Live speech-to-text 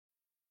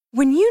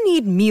When you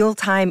need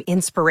mealtime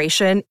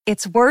inspiration,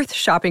 it's worth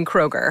shopping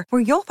Kroger,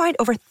 where you'll find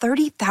over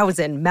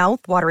 30,000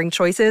 mouth-watering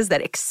choices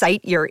that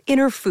excite your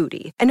inner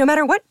foodie. And no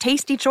matter what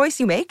tasty choice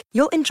you make,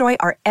 you'll enjoy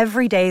our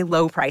everyday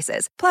low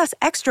prices, plus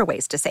extra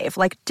ways to save,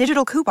 like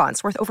digital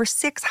coupons worth over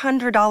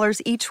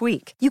 $600 each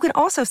week. You can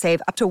also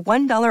save up to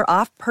 $1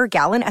 off per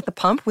gallon at the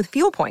pump with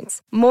fuel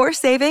points. More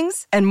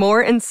savings and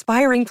more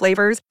inspiring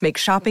flavors make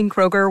shopping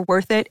Kroger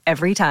worth it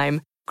every time.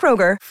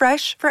 Kroger,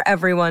 fresh for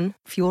everyone.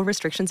 Fuel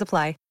restrictions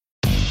apply.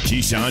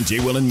 Keyshawn, J.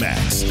 Will, and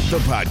Max, the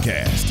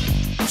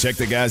podcast. Check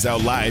the guys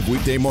out live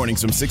weekday mornings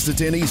from 6 to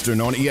 10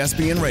 Eastern on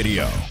ESPN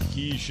Radio.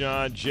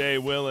 Keyshawn, J.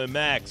 Will, and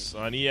Max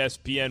on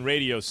ESPN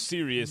Radio,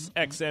 Sirius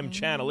XM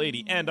Channel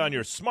 80, and on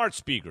your smart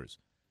speakers.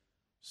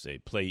 Say,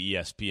 play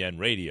ESPN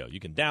Radio. You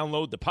can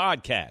download the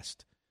podcast.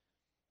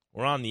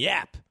 We're on the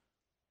app.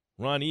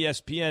 We're on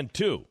ESPN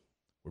 2.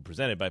 We're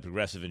presented by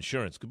Progressive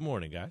Insurance. Good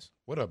morning, guys.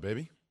 What up,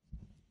 baby?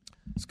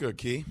 It's good,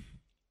 Key.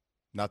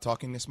 Not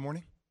talking this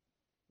morning?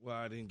 Well,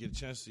 I didn't get a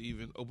chance to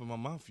even open my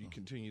mouth. You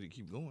continue to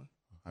keep going.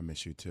 I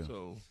miss you, too.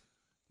 So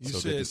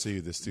good to see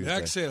you this Tuesday.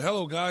 Max said,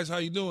 hello, guys. How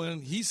you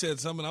doing? He said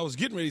something. I was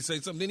getting ready to say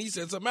something. Then he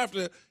said something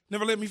after that.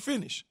 Never let me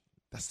finish.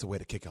 That's the way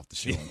to kick off the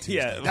show on Tuesday.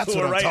 Yeah, that's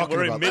what I'm talking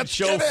We're about. in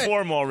mid-show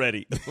form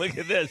already. Look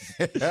at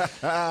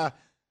this.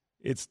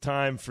 It's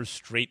time for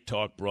Straight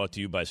Talk, brought to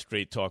you by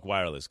Straight Talk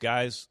Wireless.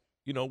 Guys,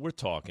 we're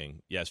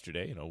talking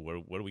yesterday.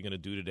 What are we going to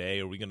do today?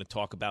 Are we going to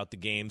talk about the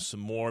game some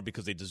more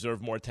because they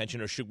deserve more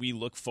attention, or should we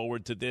look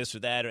forward to this or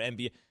that or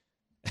NBA?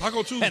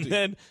 Taco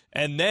Tuesday.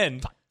 and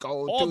then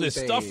all this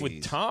stuff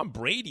with Tom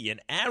Brady and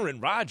Aaron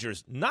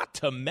Rodgers, not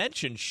to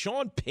mention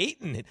Sean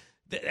Payton.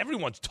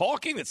 Everyone's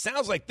talking. It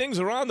sounds like things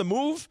are on the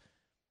move.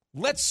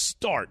 Let's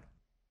start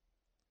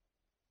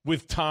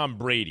with Tom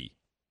Brady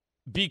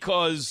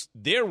because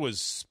there was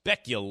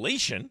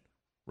speculation,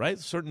 right?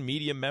 Certain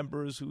media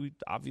members who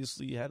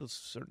obviously had a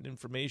certain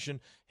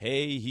information.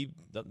 Hey, he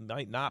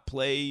might not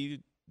play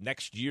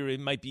next year. It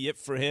might be it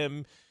for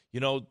him.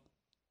 Well,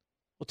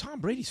 Tom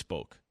Brady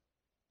spoke.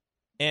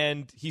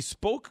 And he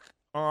spoke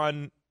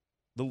on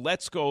the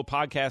Let's Go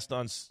podcast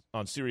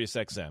on Sirius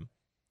XM.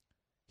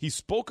 He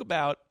spoke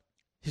about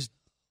his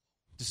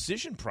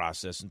decision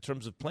process in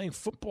terms of playing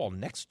football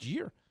next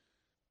year.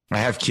 I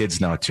have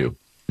kids now, too,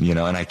 and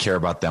I care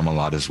about them a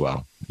lot as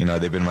well.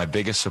 They've been my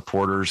biggest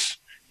supporters.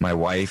 My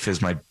wife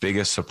is my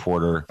biggest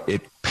supporter.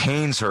 It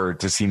pains her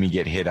to see me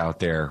get hit out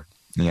there.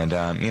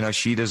 And,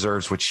 she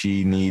deserves what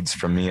she needs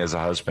from me as a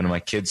husband. And my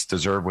kids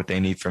deserve what they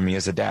need from me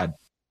as a dad.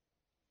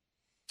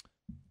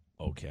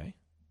 Okay.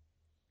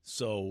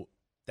 So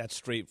that's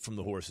straight from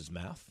the horse's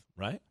mouth,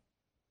 right?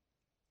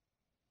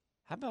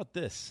 How about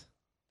this?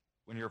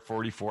 When you're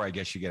 44, I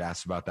guess you get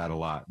asked about that a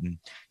lot. And,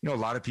 a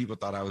lot of people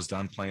thought I was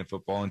done playing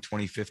football in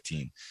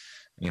 2015.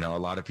 A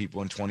lot of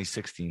people in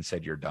 2016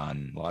 said you're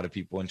done. A lot of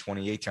people in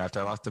 2018,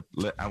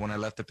 when I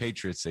left the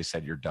Patriots, they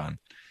said you're done.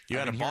 You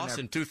had a boss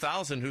in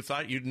 2000 who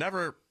thought you'd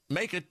never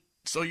make it,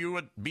 so you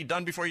would be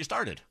done before you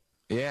started.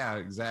 Yeah,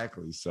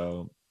 exactly.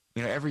 So,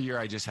 every year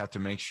I just have to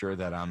make sure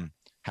that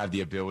have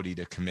the ability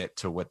to commit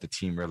to what the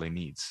team really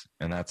needs.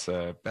 And that's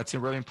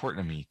really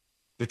important to me.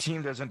 The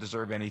team doesn't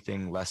deserve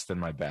anything less than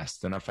my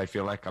best. And if I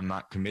feel like I'm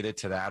not committed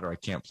to that or I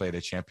can't play at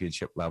a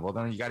championship level,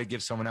 then you got to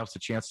give someone else a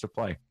chance to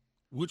play.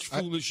 Which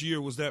foolish year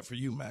was that for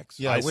you, Max?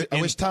 Yeah,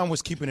 I wish Tom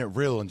was keeping it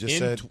real and just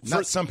said,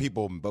 not some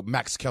people, but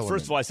Max Kellerman.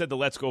 First of all, I said the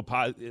Let's Go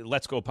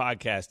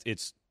podcast.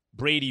 It's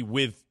Brady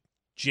with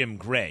Jim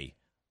Gray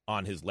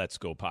on his Let's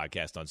Go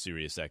podcast on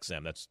Sirius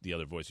XM. That's the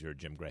other voice you heard,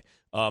 Jim Gray.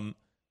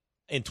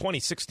 In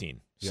 2016,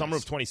 summer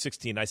of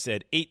 2016, I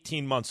said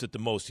 18 months at the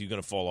most, he's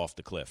going to fall off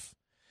the cliff.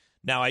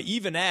 Now, I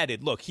even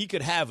added, look, he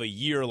could have a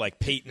year like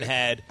Payton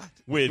had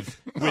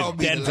with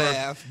Denver.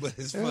 Laugh, but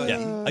it's funny.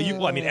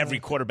 Yeah. Every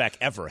quarterback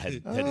ever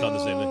had done the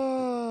same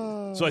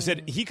thing. So I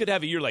said he could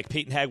have a year like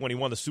Payton had when he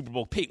won the Super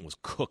Bowl. Payton was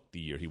cooked the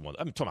year he won.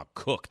 I'm talking about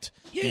cooked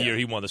the year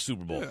he won the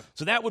Super Bowl. Yeah.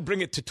 So that would bring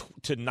it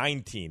to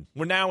 19.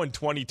 We're now in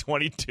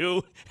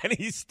 2022, and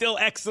he's still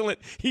excellent.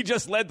 He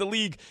just led the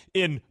league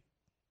in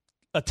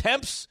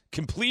attempts,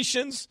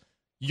 completions,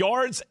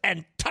 yards,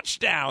 and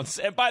touchdowns.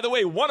 And by the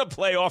way, won a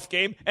playoff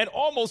game and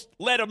almost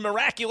led a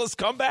miraculous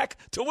comeback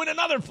to win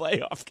another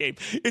playoff game.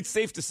 It's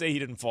safe to say he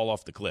didn't fall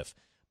off the cliff.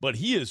 But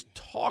he is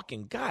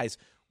talking. Guys,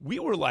 we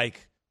were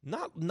like,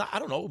 not I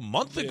don't know, a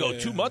month ago,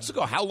 2 months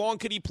ago, how long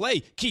could he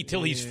play? Key,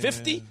 till he's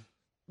 50?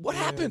 What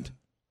happened?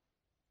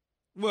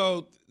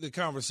 Well, the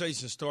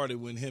conversation started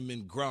when him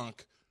and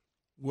Gronk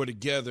were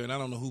together, and I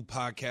don't know who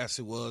podcast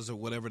it was or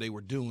whatever they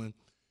were doing.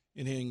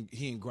 And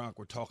he and Gronk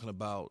were talking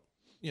about,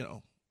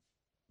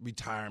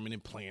 retirement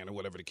and playing or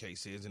whatever the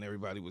case is. And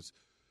everybody was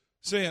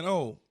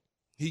saying,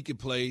 he could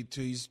play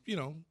till he's,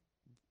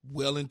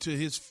 well into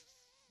his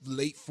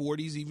late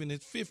 40s, even his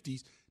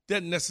 50s.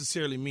 Doesn't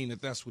necessarily mean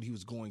that that's what he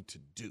was going to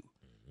do.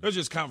 There's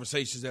just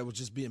conversations that were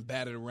just being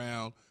batted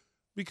around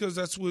because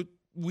that's what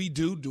we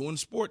do doing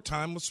sport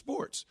time with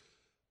sports.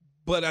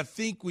 But I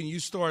think when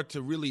you start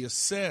to really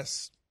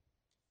assess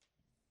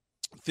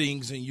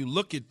things and you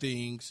look at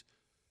things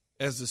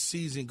as the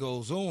season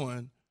goes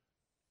on,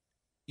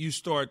 you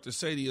start to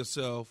say to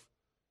yourself,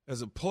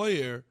 as a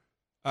player,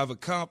 I've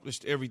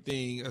accomplished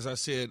everything, as I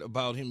said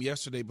about him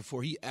yesterday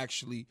before he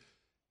actually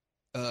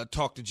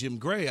talked to Jim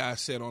Gray. I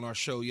said on our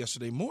show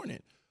yesterday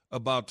morning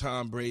about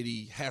Tom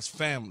Brady has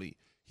family.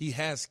 He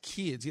has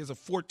kids. He has a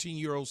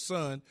 14-year-old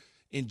son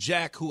in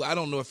Jack, who I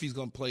don't know if he's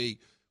going to play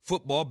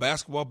football,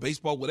 basketball,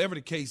 baseball, whatever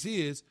the case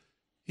is.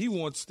 He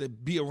wants to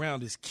be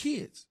around his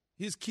kids.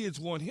 His kids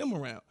want him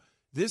around.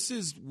 This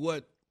is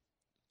what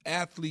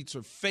athletes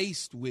are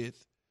faced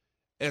with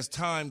as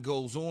time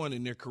goes on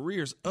in their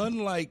careers,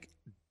 unlike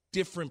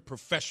different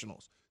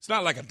professionals. It's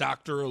not like a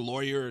doctor or a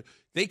lawyer.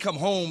 They come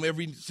home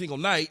every single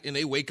night and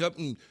they wake up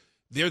and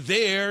they're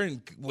there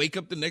and wake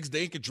up the next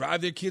day and can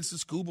drive their kids to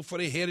school before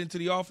they head into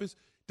the office.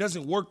 It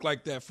doesn't work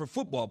like that for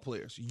football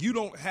players. You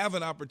don't have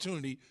an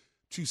opportunity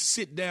to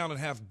sit down and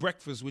have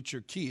breakfast with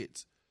your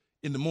kids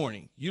in the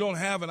morning. You don't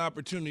have an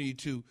opportunity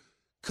to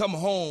come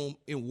home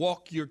and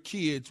walk your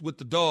kids with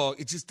the dog.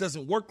 It just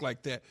doesn't work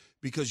like that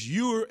because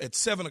you're at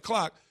 7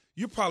 o'clock,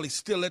 you're probably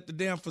still at the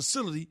damn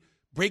facility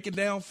breaking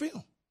down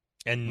film.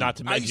 And not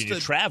to mention you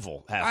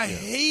travel. I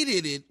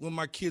hated it when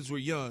my kids were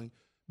young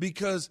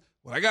because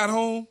when I got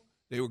home,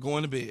 they were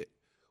going to bed.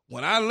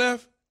 When I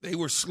left, they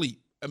were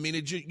asleep. I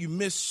mean, you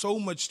miss so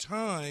much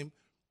time,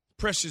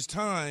 precious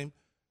time,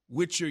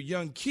 with your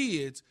young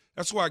kids.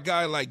 That's why a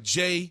guy like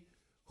Jay,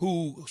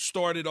 who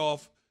started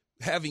off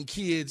having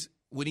kids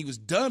when he was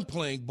done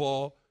playing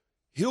ball,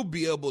 he'll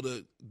be able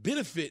to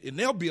benefit, and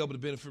they'll be able to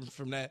benefit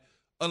from that,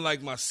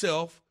 unlike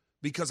myself,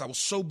 because I was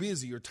so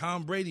busy, or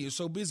Tom Brady is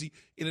so busy,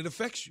 and it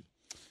affects you.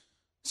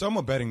 So I'm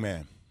a betting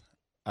man.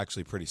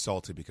 Actually pretty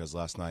salty because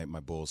last night my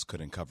Bulls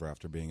couldn't cover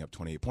after being up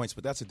 28 points,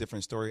 but that's a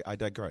different story. I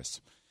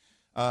digress.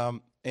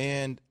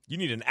 And you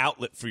need an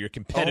outlet for your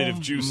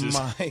competitive juices.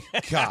 My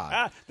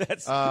God.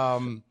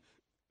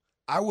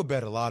 I would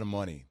bet a lot of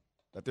money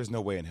that there's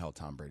no way in hell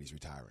Tom Brady's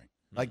retiring.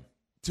 Like,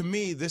 to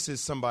me, this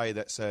is somebody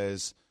that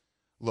says,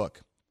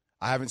 look,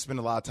 I haven't spent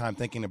a lot of time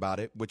thinking about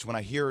it, which when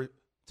I hear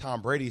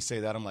Tom Brady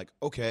say that, I'm like,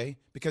 okay,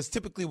 because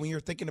typically when you're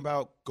thinking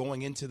about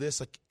going into this,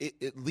 like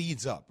it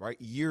leads up, right?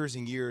 Years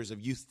and years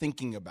of you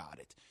thinking about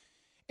it.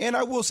 And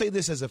I will say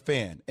this as a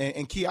fan,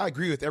 and Key, I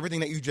agree with everything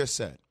that you just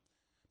said,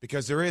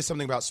 because there is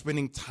something about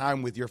spending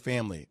time with your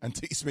family.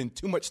 Until you spend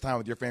too much time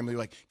with your family,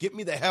 like, get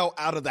me the hell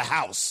out of the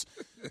house.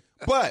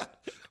 But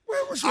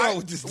what's wrong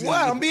with this?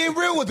 Well, I'm being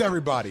real with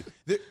everybody.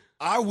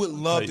 I would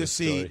love to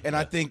see, and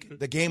I think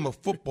the game of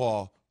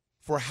football,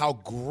 for how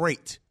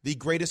great the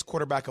greatest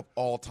quarterback of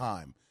all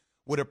time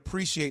would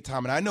appreciate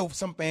time. And I know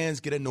some fans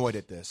get annoyed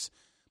at this,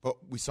 but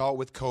we saw it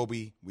with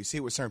Kobe. We see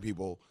it with certain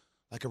people.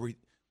 Like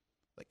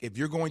if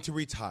you're going to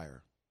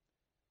retire,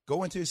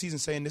 go into the season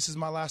saying, this is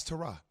my last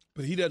hurrah.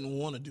 But he doesn't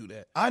want to do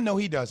that. I know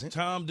he doesn't.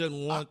 Tom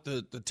doesn't want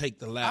to take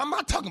the lap. I'm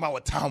not talking about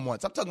what Tom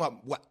wants. I'm talking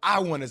about what I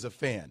want as a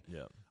fan.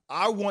 Yeah.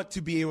 I want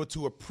to be able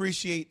to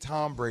appreciate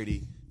Tom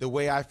Brady the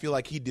way I feel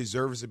like he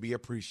deserves to be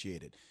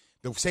appreciated.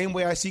 The same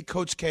way I see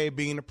Coach K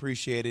being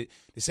appreciated,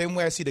 the same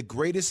way I see the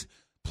greatest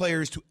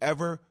players to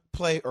ever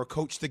play or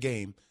coach the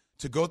game,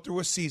 to go through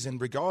a season,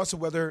 regardless of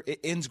whether it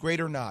ends great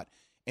or not,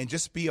 and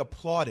just be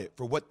applauded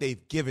for what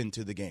they've given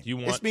to the game.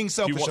 It's being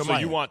selfish on my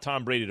end. You want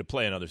Tom Brady to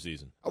play another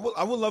season?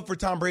 I would love for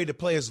Tom Brady to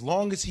play as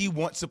long as he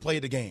wants to play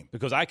the game.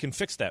 Because I can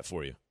fix that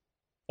for you.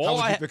 How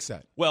would you fix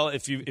that? Well,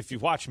 if you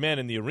watch Man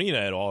in the Arena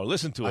at all or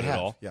listen to it at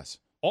all, yes.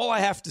 All I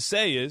have to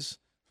say is,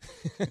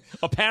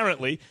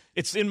 apparently,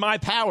 it's in my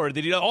power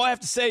that all I have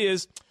to say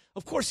is,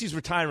 of course he's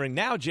retiring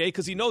now, Jay,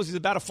 because he knows he's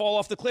about to fall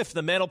off the cliff.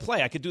 The man will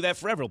play. I could do that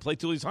forever. He'll play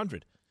till he's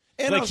 100.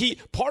 And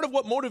part of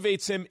what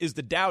motivates him is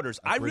the doubters.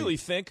 Agreed. I really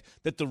think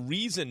that the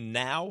reason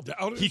now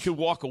he could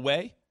walk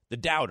away, the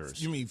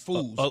doubters. You mean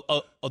fools?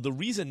 The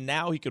reason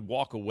now he could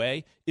walk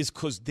away is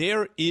because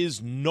there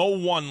is no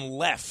one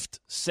left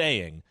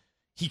saying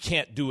he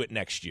can't do it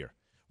next year.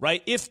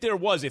 Right? If there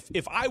was,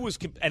 if I was,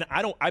 and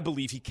I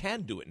believe he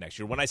can do it next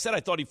year. When I said I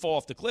thought he'd fall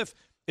off the cliff,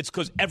 it's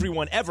because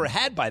everyone ever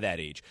had by that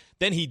age.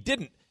 Then he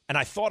didn't, and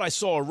I thought I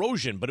saw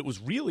erosion, but it was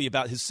really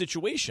about his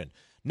situation.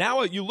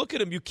 Now you look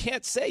at him, you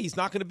can't say he's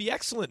not going to be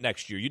excellent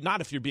next year. Not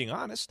if you're being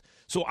honest.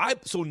 So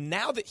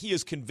now that he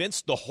has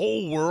convinced the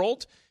whole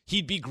world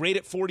he'd be great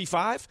at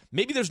 45,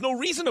 maybe there's no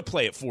reason to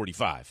play at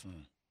 45.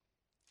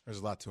 There's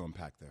a lot to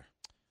unpack there.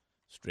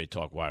 Straight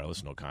Talk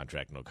Wireless, no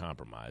contract, no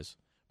compromise.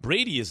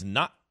 Brady is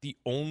not the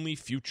only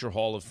future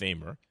Hall of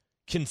Famer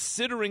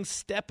considering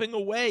stepping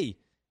away.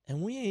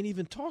 And we ain't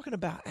even talking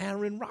about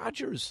Aaron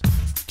Rodgers.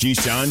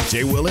 Keyshawn,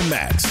 J. Will, and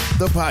Max,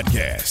 the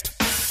podcast.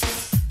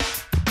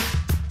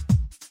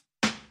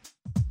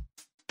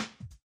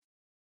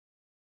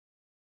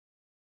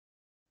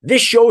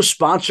 This show is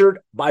sponsored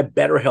by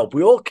BetterHelp.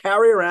 We all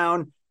carry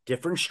around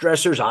different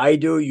stressors. I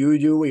do, you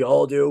do, we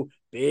all do,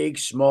 big,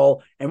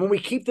 small. And when we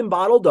keep them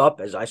bottled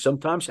up, as I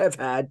sometimes have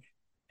had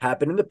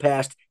happen in the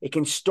past, it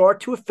can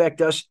start to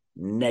affect us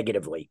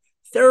negatively.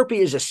 Therapy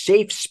is a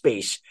safe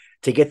space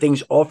to get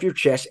things off your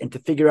chest and to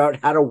figure out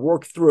how to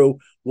work through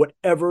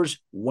whatever's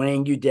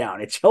weighing you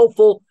down. It's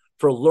helpful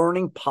for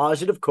learning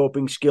positive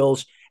coping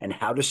skills and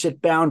how to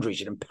set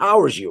boundaries. It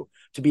empowers you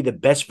to be the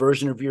best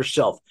version of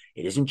yourself.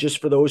 It isn't just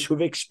for those who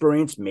have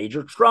experienced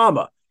major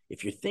trauma.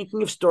 If you're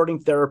thinking of starting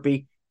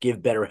therapy,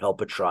 give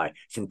BetterHelp a try.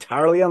 It's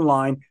entirely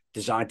online,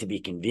 designed to be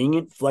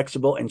convenient,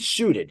 flexible, and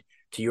suited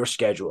to your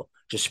schedule.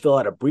 Just fill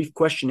out a brief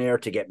questionnaire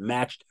to get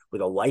matched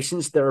with a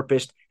licensed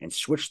therapist and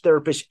switch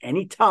therapists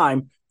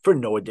anytime for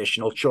no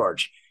additional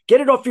charge.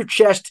 Get it off your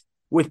chest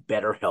with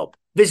BetterHelp.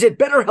 Visit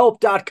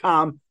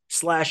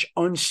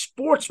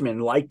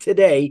BetterHelp.com/unsportsmanlike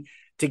today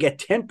to get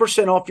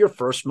 10% off your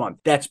first month.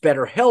 That's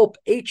BetterHelp,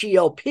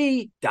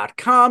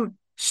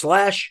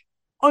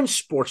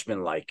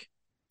 HELP.com/unsportsmanlike.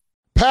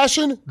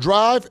 Passion,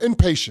 drive, and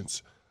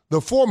patience.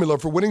 The formula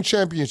for winning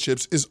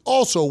championships is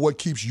also what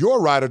keeps your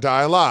ride or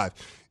die alive.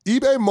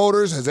 eBay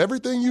Motors has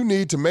everything you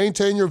need to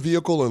maintain your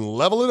vehicle and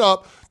level it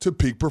up to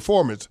peak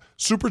performance.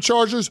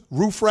 Superchargers,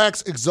 roof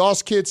racks,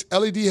 exhaust kits,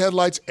 LED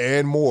headlights,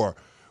 and more.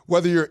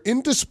 Whether you're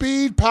into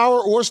speed,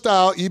 power, or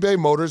style, eBay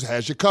Motors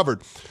has you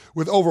covered.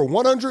 With over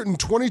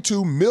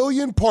 122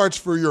 million parts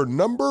for your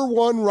number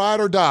one ride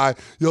or die,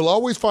 you'll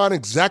always find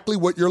exactly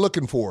what you're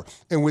looking for.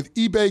 And with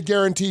eBay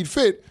Guaranteed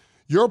Fit,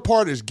 your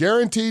part is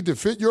guaranteed to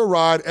fit your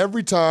ride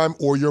every time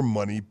or your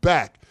money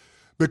back.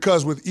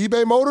 Because with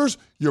eBay Motors,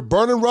 you're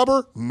burning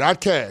rubber,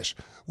 not cash.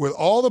 With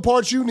all the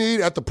parts you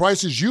need at the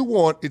prices you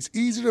want, it's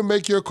easy to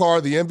make your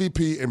car the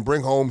MVP and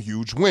bring home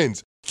huge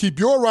wins. Keep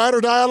your ride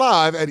or die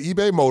alive at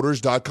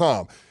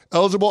ebaymotors.com.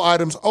 Eligible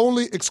items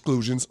only.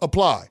 Exclusions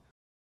apply.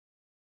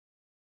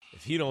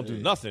 If he don't do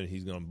nothing,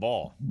 he's going to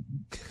ball.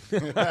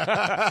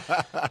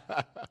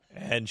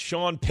 And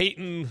Sean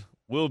Payton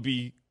will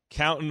be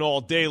counting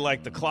all day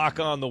like the clock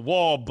on the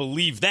wall.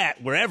 Believe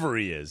that wherever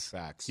he is.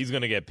 Facts. He's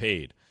going to get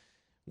paid.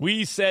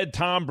 We said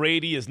Tom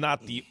Brady is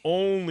not the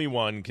only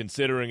one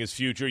considering his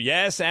future.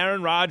 Yes,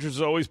 Aaron Rodgers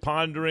is always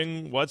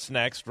pondering what's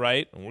next,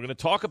 right? And we're going to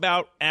talk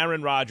about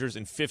Aaron Rodgers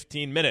in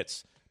 15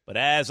 minutes. But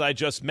as I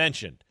just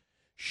mentioned,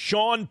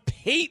 Sean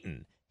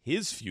Payton,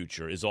 his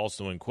future is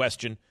also in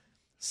question.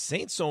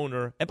 Saints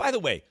owner, and by the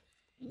way,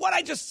 what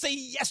I just say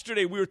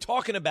yesterday, we were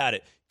talking about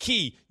it.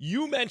 Key,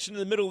 you mentioned in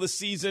the middle of the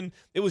season,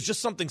 it was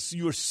just something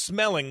you were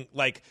smelling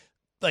like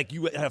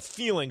you had a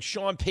feeling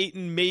Sean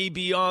Payton may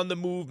be on the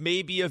move,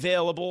 may be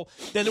available.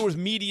 Then there was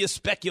media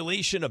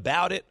speculation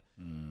about it.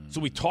 So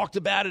we talked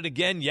about it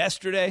again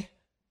yesterday.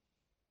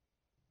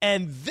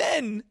 And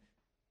then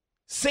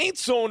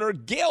Saints owner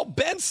Gail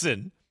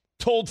Benson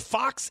told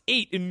Fox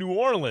 8 in New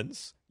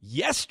Orleans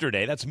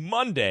yesterday, that's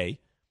Monday,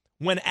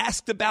 when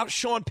asked about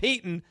Sean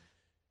Payton,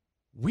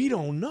 we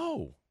don't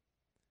know.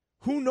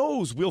 Who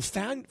knows? We'll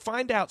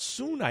find out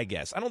soon, I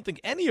guess. I don't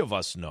think any of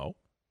us know.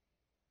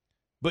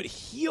 But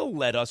he'll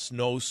let us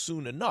know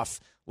soon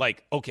enough.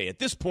 Like, okay, at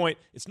this point,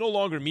 it's no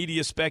longer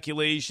media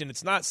speculation.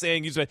 It's not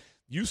saying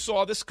you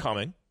saw this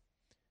coming,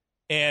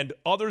 and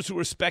others who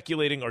are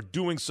speculating are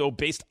doing so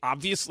based,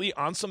 obviously,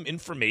 on some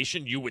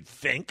information you would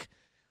think.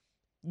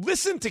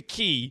 Listen to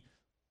Key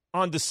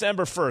on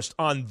December 1st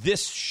on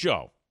this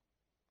show.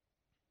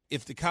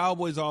 If the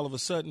Cowboys all of a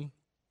sudden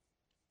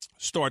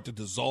start to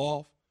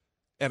dissolve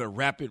at a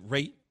rapid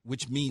rate,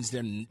 which means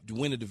they're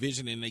win a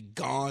division and they're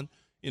gone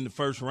in the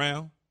first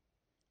round,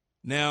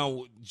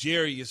 now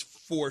Jerry is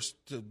forced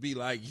to be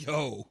like,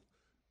 yo, what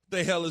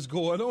the hell is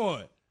going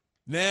on?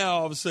 Now,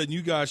 all of a sudden,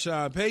 you got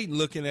Sean Payton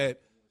looking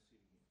at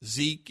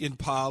Zeke and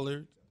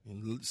Pollard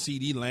and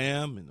CeeDee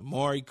Lamb and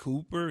Amari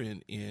Cooper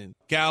and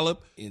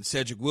Gallup and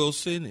Cedric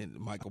Wilson and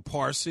Michael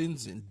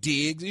Parsons and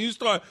Diggs. And you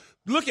start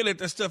looking at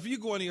that stuff, and you're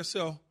going to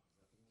yourself,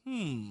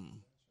 You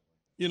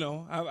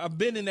know, I've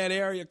been in that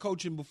area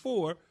coaching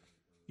before.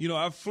 You know,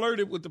 I've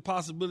flirted with the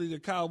possibility of the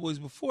Cowboys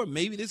before.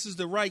 Maybe this is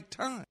the right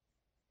time.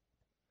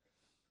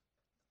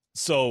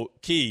 So,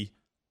 Key,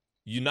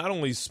 you not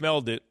only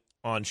smelled it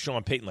on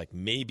Sean Payton, like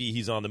maybe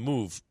he's on the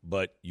move,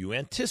 but you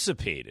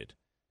anticipated,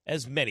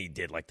 as many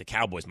did, like the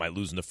Cowboys might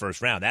lose in the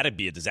first round. That'd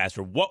be a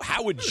disaster.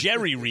 How would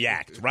Jerry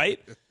react, right?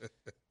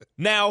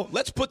 Now,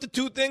 let's put the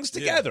two things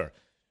together.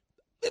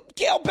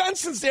 Gail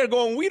Benson's there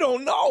going, we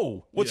don't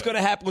know what's going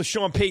to happen with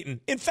Sean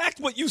Payton. In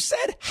fact, what you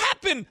said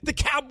happened. The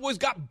Cowboys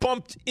got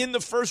bumped in the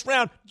first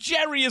round.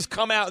 Jerry has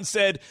come out and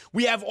said,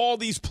 we have all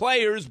these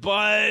players,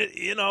 but,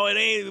 you know,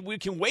 we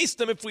can waste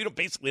them if we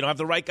don't have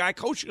the right guy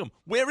coaching them.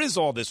 Where is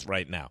all this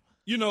right now?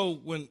 You know,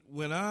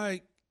 when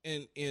I,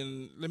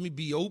 and let me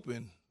be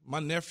open, my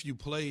nephew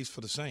plays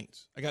for the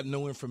Saints. I got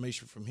no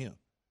information from him.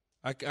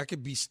 I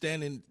could be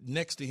standing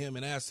next to him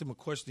and ask him a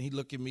question. He'd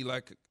look at me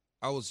like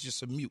I was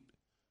just a mute.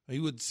 He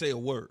wouldn't say a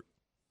word.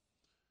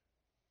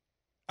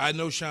 I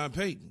know Sean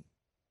Payton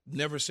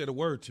never said a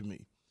word to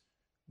me.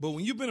 But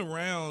when you've been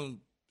around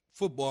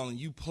football and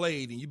you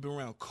played and you've been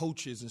around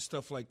coaches and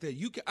stuff like that,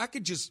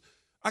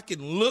 I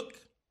can look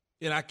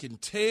and I can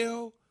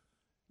tell,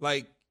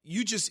 like,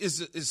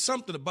 it's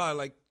something about it,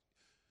 like,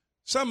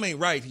 something ain't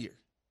right here.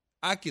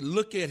 I can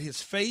look at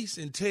his face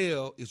and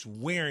tell it's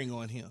wearing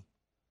on him.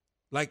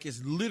 Like,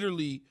 it's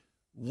literally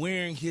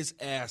wearing his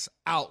ass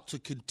out to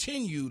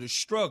continue to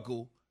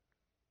struggle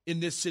in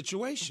this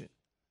situation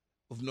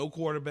with no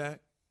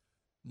quarterback,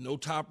 no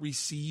top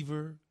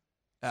receiver,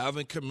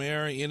 Alvin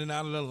Kamara in and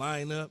out of the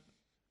lineup,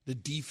 the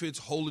defense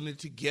holding it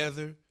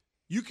together.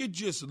 You could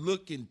just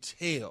look and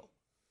tell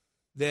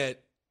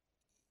that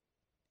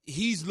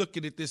he's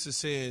looking at this and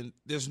saying,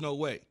 there's no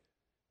way.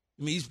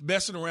 I mean, he's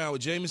messing around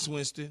with Jameis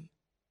Winston.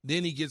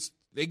 Then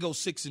they go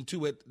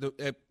 6-2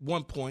 at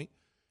one point.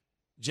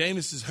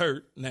 Jameis is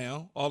hurt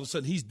now. All of a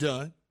sudden, he's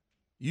done.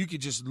 You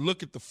could just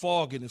look at the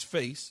fog in his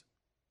face.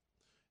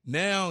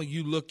 Now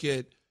you look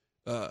at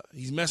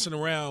he's messing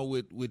around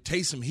with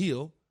Taysom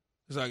Hill.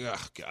 It's like,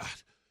 oh, God.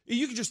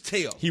 You can just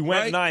tell. He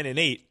went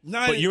 9-8,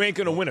 but you ain't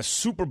going to win a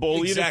Super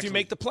Bowl even if you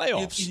make the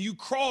playoffs. You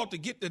crawled to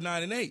get to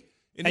 9-8.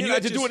 And you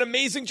had to do an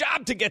amazing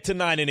job to get to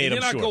 9-8, I'm sure. And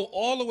then I go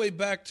all the way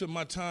back to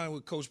my time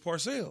with Coach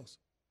Parcells.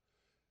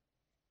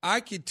 I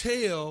could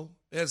tell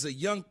as a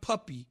young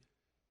puppy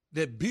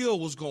that Bill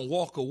was going to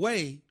walk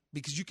away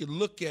because you could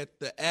look at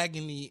the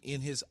agony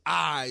in his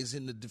eyes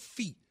and the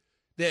defeat,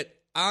 that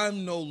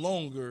I'm no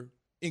longer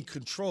in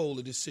control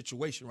of this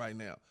situation right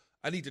now.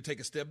 I need to take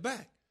a step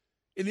back.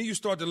 And then you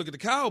start to look at the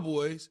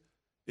Cowboys,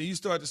 and you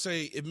start to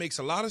say it makes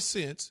a lot of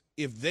sense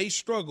if they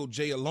struggle,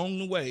 Jay, along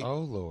the way. Oh,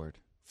 Lord.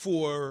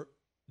 For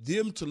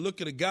them to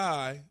look at a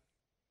guy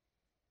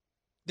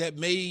that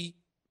may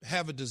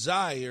have a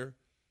desire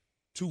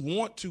to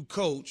want to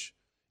coach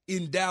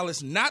in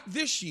Dallas, not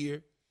this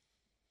year,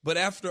 but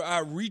after I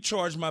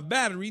recharge my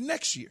battery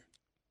next year.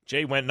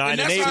 Jay went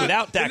 9-8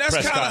 without Dak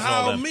Prescott.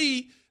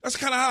 That's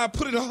kind of how I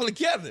put it all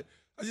together.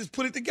 I just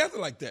put it together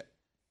like that.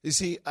 You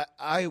see,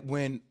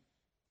 when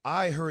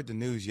I heard the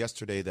news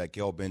yesterday that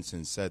Gail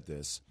Benson said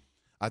this,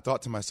 I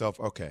thought to myself,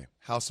 okay,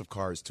 house of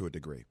cards to a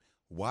degree.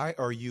 Why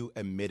are you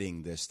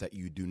admitting this that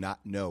you do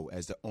not know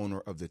as the owner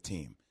of the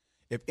team?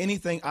 If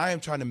anything, I am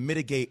trying to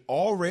mitigate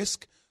all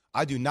risk.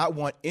 I do not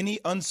want any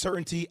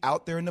uncertainty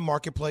out there in the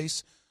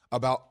marketplace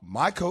about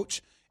my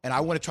coach, and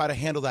I want to try to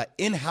handle that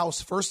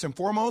in-house first and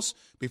foremost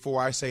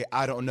before I say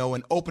I don't know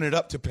and open it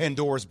up to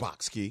Pandora's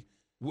box, Key.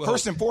 Well,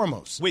 first and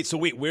foremost. Wait,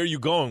 where are you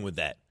going with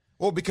that?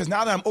 Well, because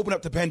now that I'm opening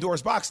up to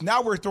Pandora's box,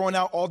 now we're throwing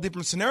out all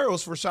different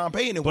scenarios for Sean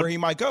Payton and where he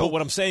might go. But what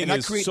I'm saying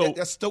is,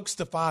 that stokes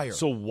the fire.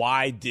 So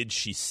why did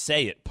she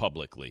say it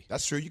publicly?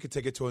 That's true. You could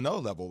take it to another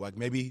level. Like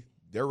maybe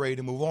they're ready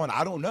to move on.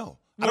 I don't know.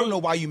 I don't know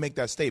why you make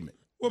that statement.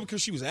 Well,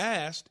 because she was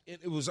asked.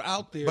 It was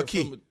out there. But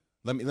Key,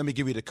 let me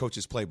give you the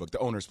coach's playbook, the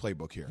owner's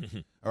playbook here.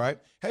 All right?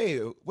 Hey,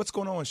 what's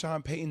going on with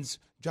Sean Payton's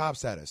job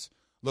status?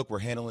 Look, we're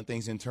handling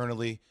things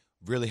internally.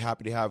 Really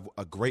happy to have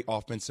a great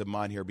offensive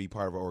mind here be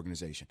part of our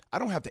organization. I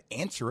don't have to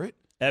answer it.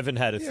 Evan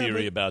had a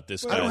theory about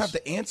this, guys. I don't have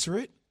to answer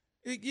it.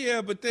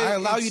 But I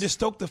allow you to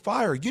stoke the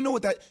fire. You know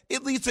what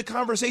it leads to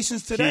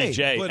conversations today.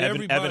 Jay,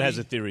 Evan has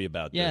a theory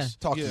about this.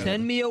 Talk to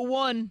Send me a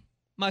 1.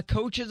 My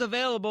coach is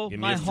available.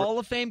 My Hall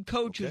of Fame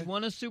coach who's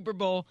won a Super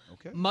Bowl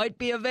might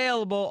be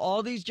available.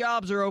 All these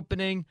jobs are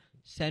opening.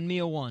 Send me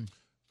a 1.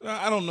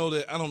 I don't know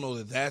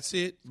that that's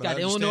it. He's got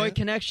Illinois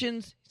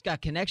connections. He's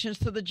got connections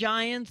to the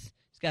Giants.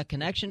 Got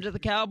connection to the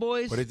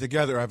Cowboys. Put it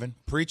together, Evan.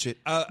 Preach it.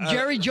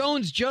 Jerry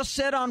Jones just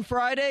said on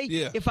Friday,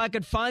 if I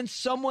could find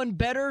someone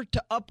better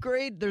to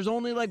upgrade, there's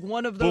only like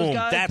one of those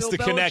guys. That's Bill the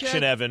Belichick.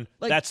 connection, Evan.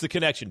 That's the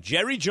connection.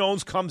 Jerry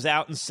Jones comes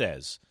out and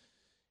says,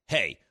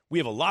 hey, we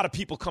have a lot of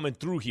people coming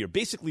through here.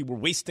 Basically, we're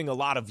wasting a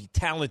lot of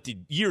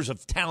years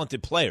of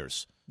talented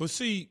players. But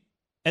see.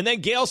 And then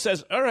Gail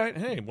says, all right,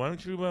 hey, why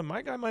don't you,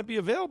 my guy might be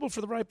available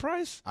for the right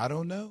price. I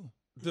don't know.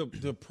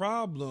 The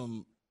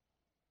problem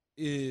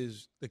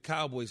is the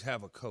Cowboys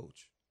have a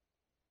coach.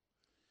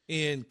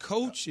 And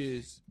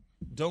coaches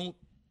don't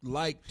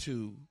like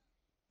to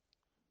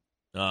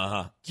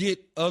get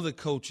other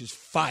coaches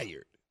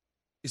fired.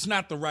 It's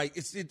not the right.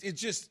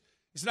 It's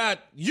not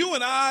you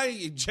and I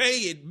and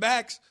Jay and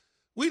Max.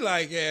 We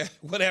like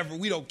whatever.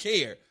 We don't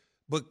care.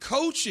 But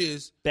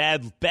coaches,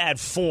 bad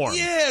form.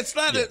 Yeah, it's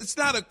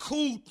not a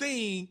cool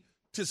thing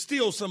to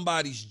steal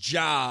somebody's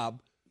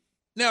job.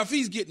 Now, if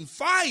he's getting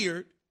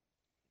fired,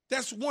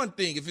 that's one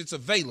thing if it's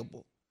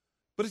available.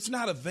 But it's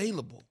not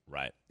available.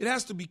 Right. It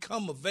has to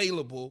become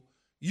available.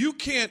 You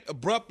can't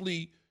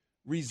abruptly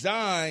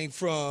resign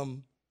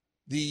from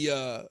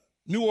the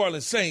New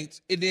Orleans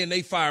Saints and then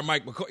they fire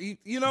Mike McCarthy.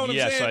 You know what I'm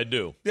saying? Yes, I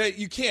do.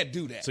 You can't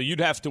do that. So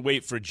you'd have to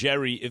wait for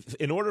Jerry.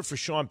 In order for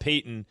Sean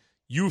Payton,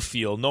 you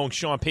feel, knowing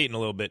Sean Payton a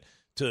little bit,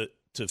 to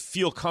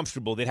feel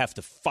comfortable, they'd have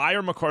to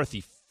fire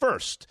McCarthy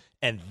first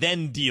and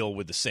then deal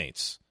with the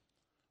Saints.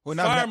 Well,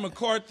 fire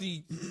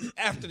McCarthy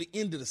after the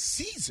end of the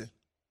season.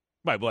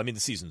 Right. Well, I mean,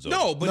 the season's over.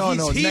 No, but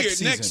he's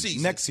here next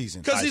season. Next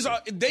season. Because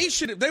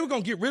they were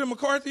going to get rid of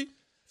McCarthy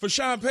for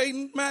Sean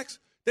Payton, Max.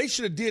 They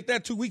should have did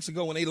that 2 weeks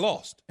ago when they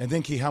lost. And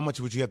then, Key, how much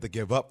would you have to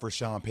give up for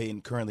Sean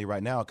Payton currently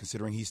right now,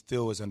 considering he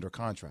still is under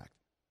contract?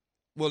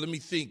 Well, let me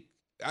think.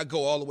 I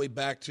go all the way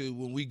back to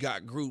when we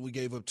got Groot. We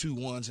gave up 2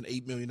 1s and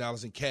 $8 million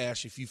in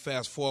cash. If you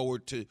fast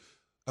forward to,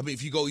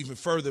 if you go even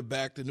further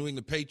back, the New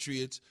England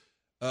Patriots,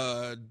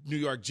 New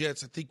York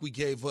Jets, I think we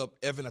gave up,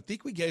 Evan, a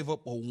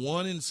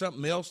 1 and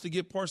something else to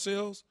get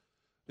Parcells.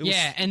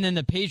 And then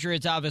the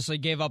Patriots obviously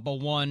gave up a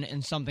 1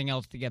 and something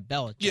else to get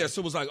Belichick. Yeah,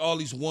 so it was like all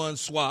these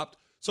ones swapped.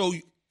 So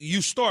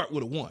you start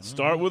with a 1.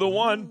 Start with a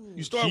 1.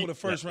 You start with a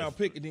first-round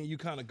pick, and then you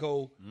kind of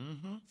go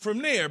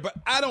from there. But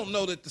I don't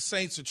know that the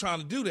Saints are trying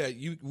to do that.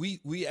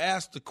 We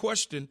asked the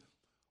question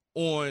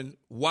on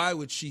why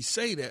would she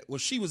say that? Well,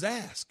 she was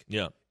asked.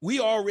 Yeah.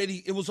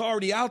 It was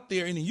already out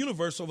there in the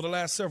universe over the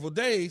last several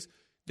days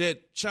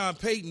that Sean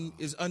Payton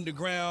is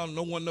underground.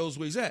 No one knows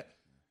where he's at.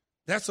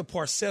 That's a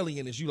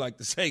Parcellian, as you like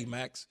to say,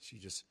 Max.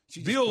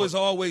 Bill has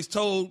always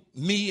told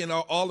me and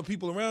all the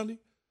people around him,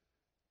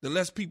 the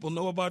less people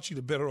know about you,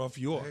 the better off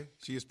you are.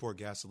 She just poured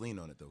gasoline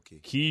on it, though, Key.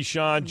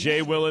 Keyshawn,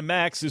 J. Will, and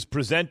Max is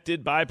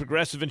presented by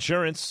Progressive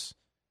Insurance.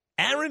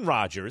 Aaron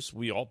Rodgers,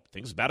 we all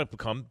think is about to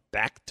become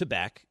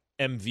back-to-back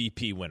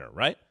MVP winner,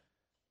 right?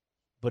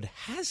 But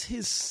has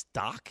his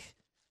stock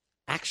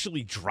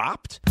actually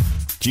dropped?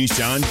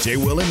 Keyshawn, J.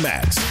 Will, and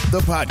Max, the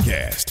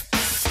podcast.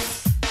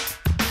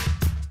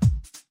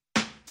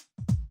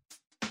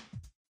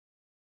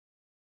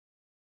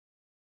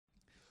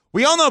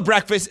 We all know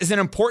breakfast is an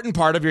important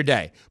part of your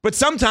day, but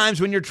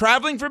sometimes when you're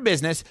traveling for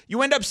business,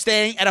 you end up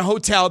staying at a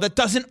hotel that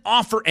doesn't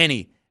offer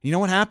any. You know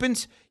what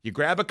happens? You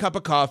grab a cup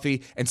of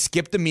coffee and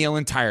skip the meal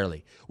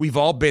entirely. We've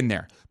all been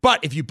there.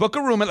 But if you book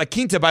a room at La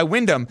Quinta by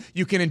Wyndham,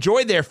 you can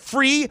enjoy their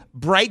free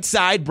Bright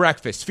Side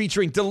breakfast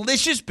featuring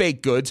delicious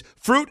baked goods,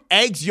 fruit,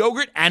 eggs,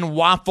 yogurt, and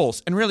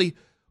waffles. And really,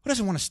 who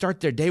doesn't want to start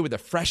their day with a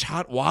fresh,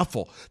 hot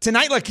waffle?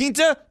 Tonight, La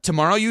Quinta,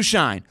 tomorrow you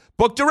shine.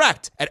 Book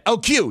direct at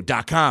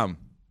lq.com.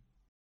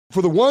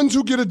 For the ones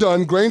who get it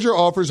done, Grainger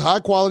offers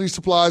high-quality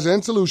supplies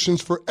and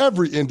solutions for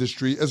every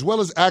industry, as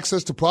well as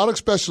access to product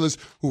specialists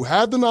who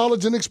have the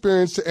knowledge and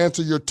experience to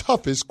answer your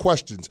toughest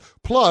questions.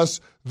 Plus,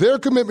 their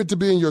commitment to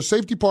being your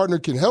safety partner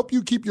can help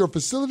you keep your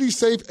facility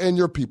safe and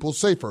your people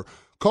safer.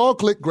 Call,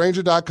 click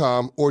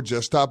Grainger.com, or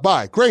just stop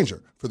by.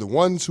 Grainger, for the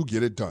ones who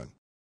get it done.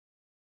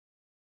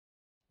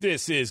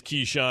 This is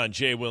Keyshawn,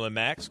 J. Will, and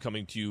Max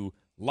coming to you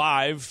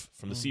live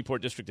from the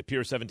Seaport District of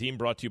Pier 17,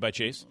 brought to you by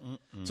Chase.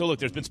 So, look,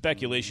 there's been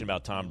speculation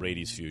about Tom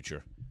Brady's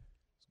future.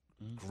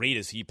 Great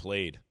as he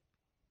played.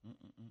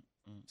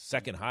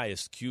 Second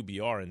highest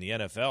QBR in the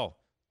NFL,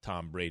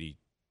 Tom Brady.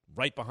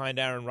 Right behind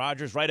Aaron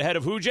Rodgers, right ahead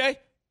of who, Jay?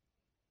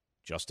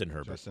 Justin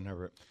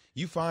Herbert.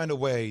 You find a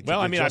way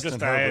to it's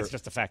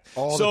just a fact.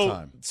 All the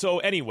time. So,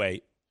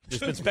 anyway,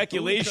 there's been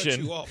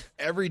speculation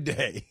every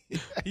day.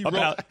 He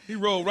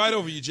rolled right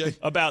over you, Jay.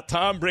 About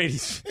Tom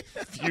Brady's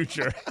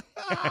future.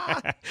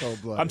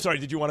 I'm sorry,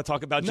 did you want to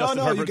talk about Justin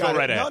Herbert? You got Go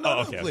right ahead. No,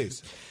 okay.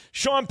 please.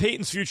 Sean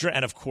Payton's future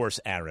and, of course,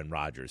 Aaron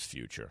Rodgers'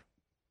 future.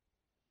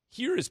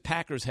 Here is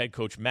Packers head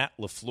coach Matt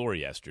LaFleur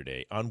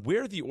yesterday on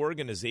where the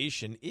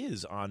organization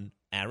is on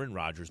Aaron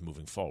Rodgers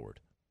moving forward.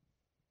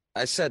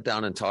 I sat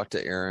down and talked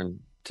to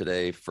Aaron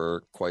today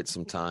for quite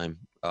some time.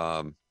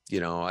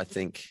 I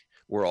think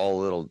we're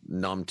all a little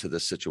numb to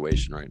this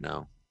situation right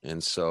now.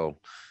 And so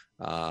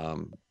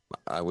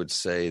I would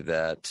say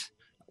that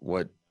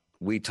what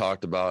we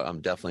talked about,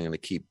 I'm definitely going to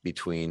keep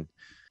between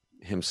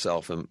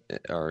himself him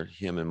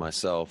and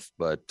myself.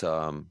 But,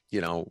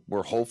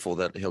 we're hopeful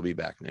that he'll be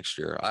back next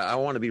year. I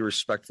want to be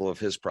respectful of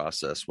his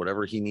process,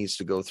 whatever he needs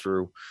to go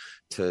through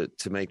to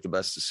make the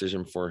best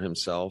decision for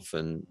himself.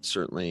 And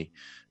certainly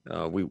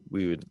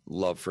we would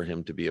love for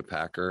him to be a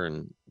Packer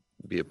and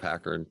be a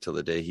Packer until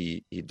the day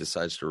he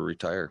decides to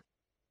retire.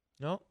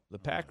 No, the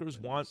Packers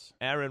want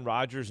Aaron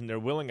Rodgers, and they're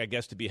willing, I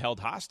guess, to be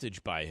held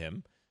hostage by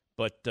him.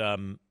 But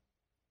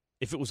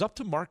if it was up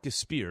to Marcus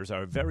Spears,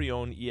 our very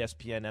own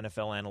ESPN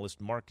NFL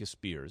analyst Marcus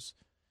Spears,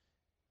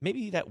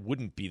 maybe that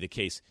wouldn't be the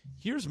case.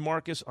 Here's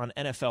Marcus on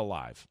NFL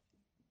Live.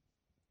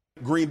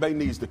 Green Bay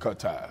needs to cut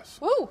ties.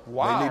 Ooh,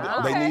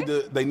 wow.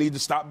 They need to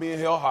stop being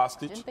held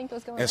hostage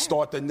and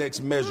start the next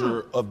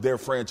measure of their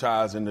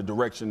franchise in the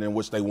direction in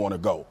which they want to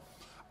go.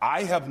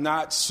 I have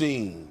not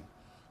seen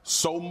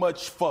so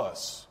much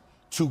fuss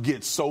to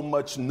get so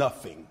much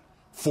nothing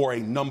for a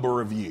number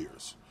of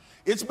years.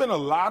 It's been a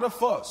lot of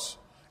fuss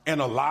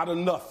and a lot of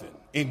nothing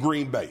in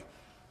Green Bay.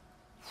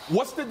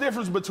 What's the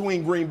difference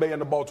between Green Bay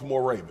and the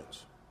Baltimore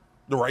Ravens?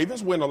 The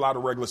Ravens win a lot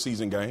of regular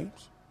season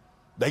games.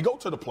 They go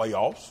to the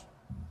playoffs.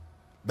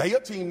 They a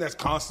team that's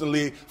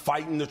constantly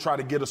fighting to try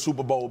to get a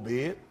Super Bowl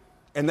bid.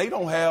 And they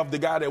don't have the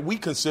guy that we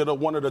consider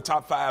one of the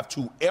top 5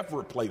 to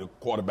ever play the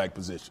quarterback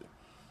position.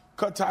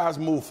 Cut ties,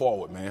 move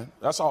forward, man.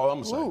 That's all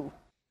I'm saying.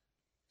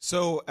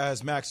 So,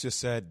 as Max just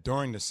said,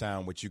 during the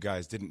sound, which you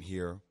guys didn't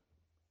hear,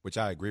 which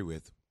I agree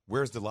with,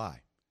 where's the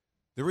lie?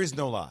 There is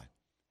no lie.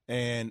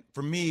 And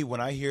for me,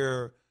 when I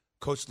hear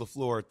Coach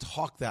LaFleur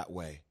talk that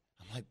way,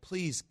 I'm like,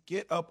 please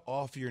get up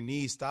off your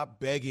knees. Stop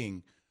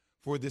begging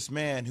for this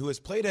man who has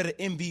played at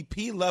an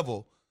MVP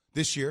level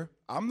this year.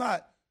 I'm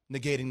not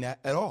negating that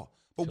at all.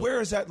 But where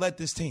has that led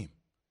this team?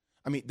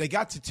 I mean, they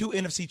got to 2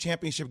 NFC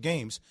championship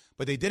games,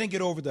 but they didn't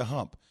get over the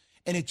hump.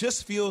 And it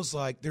just feels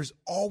like there's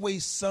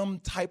always some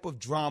type of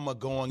drama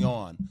going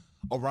on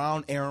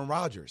around Aaron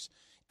Rodgers.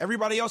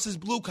 Everybody else is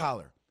blue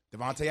collar.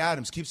 Devontae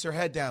Adams keeps their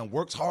head down,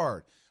 works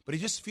hard. But it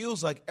just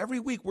feels like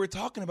every week we're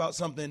talking about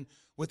something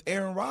with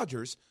Aaron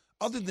Rodgers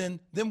other than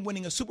them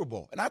winning a Super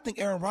Bowl. And I think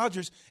Aaron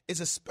Rodgers is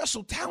a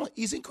special talent.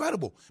 He's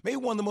incredible. Maybe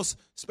one of the most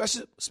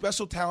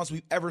special talents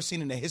we've ever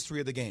seen in the history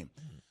of the game.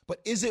 But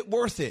is it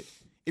worth it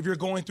if you're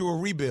going through a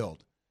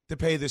rebuild to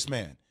pay this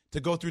man, to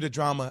go through the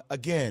drama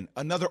again,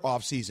 another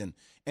offseason,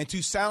 and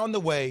to sound the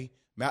way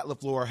Matt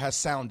LaFleur has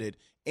sounded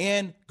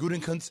and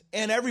Gutekunst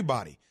and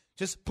everybody?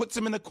 Just puts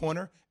them in the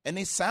corner, and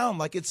they sound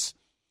like it's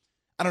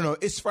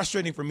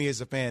frustrating for me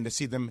as a fan to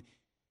see them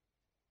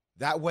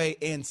that way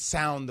and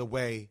sound the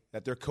way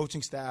that their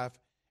coaching staff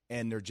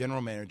and their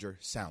general manager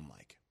sound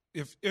like.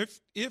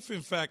 If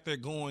in fact they're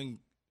going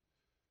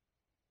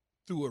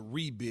through a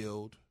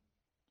rebuild,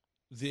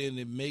 then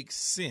it makes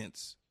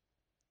sense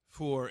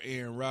for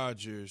Aaron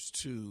Rodgers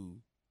to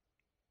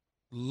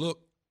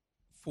look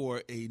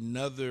for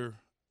another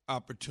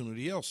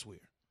opportunity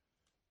elsewhere.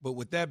 But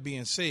with that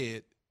being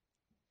said,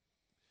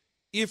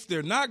 if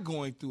they're not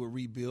going through a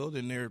rebuild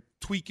and they're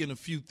tweaking a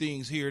few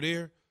things here or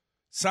there,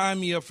 sign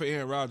me up for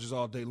Aaron Rodgers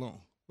all day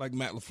long, like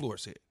Matt LaFleur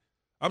said.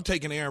 I'm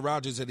taking Aaron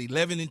Rodgers at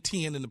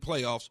 11-10 in the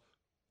playoffs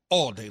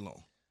all day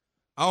long.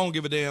 I don't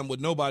give a damn what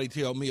nobody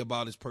tell me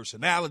about his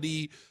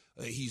personality.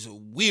 He's a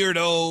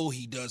weirdo.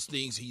 He does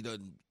things he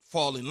doesn't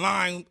fall in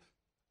line.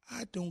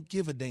 I don't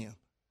give a damn.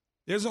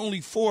 There's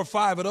only 4 or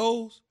 5 of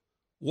those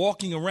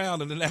walking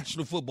around in the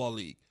National Football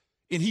League,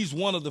 and he's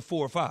one of the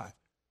 4 or 5.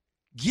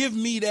 Give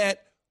me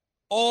that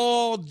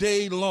all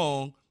day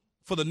long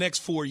for the next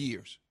 4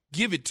 years.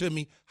 Give it to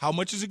me. How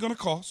much is it going to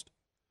cost?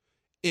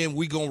 And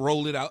we're going to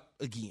roll it out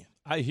again.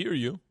 I hear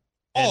you.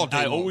 All and day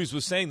I long. always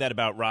was saying that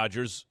about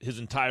Rodgers his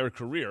entire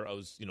career. I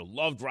was,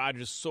 loved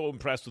Rodgers, so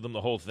impressed with him,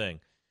 the whole thing.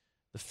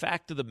 The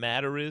fact of the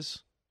matter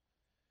is,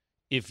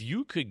 if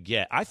you could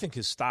get, I think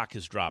his stock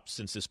has dropped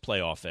since this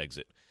playoff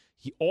exit.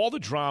 All the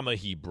drama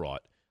he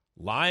brought,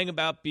 lying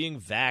about being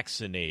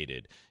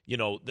vaccinated,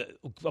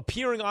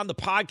 appearing on the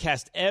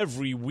podcast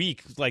every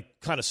week, like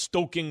kind of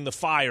stoking the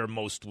fire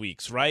most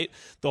weeks, right?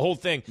 The whole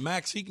thing.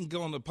 Max, he can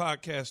go on the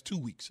podcast 2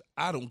 weeks.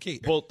 I don't care.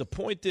 Well, the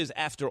point is,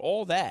 after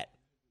all that,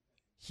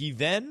 he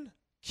then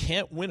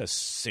can't win a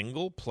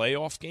single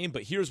playoff game.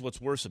 But here's what's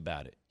worse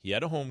about it. He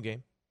had a home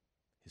game.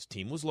 His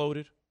team was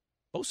loaded.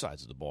 Both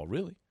sides of the ball,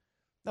 really.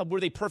 Now, were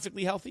they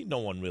perfectly healthy? No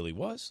one really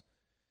was.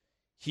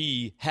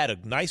 He had a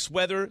nice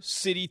weather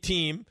city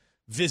team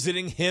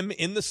visiting him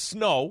in the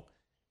snow,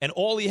 and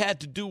all he had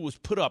to do was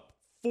put up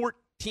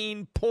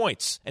 14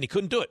 points, and he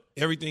couldn't do it.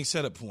 Everything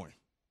set up for him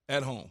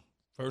at home.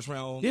 First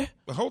round. Yeah.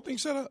 The whole thing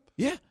set up.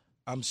 Yeah.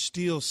 I'm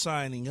still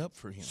signing up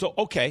for him. So,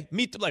 okay,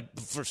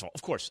 first of all,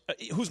 of course,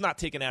 who's not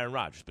taking Aaron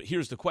Rodgers? But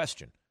here's the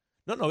question.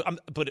 No,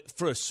 but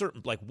for a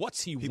certain,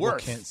 what's he People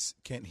worth?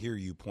 Can't hear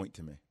you point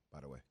to me, by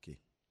the way, Key.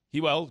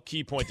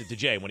 Key pointed to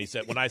Jay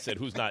when I said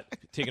who's not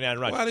taking Aaron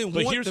Rodgers. Well, I didn't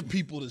want the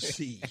people to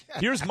see.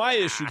 Here's my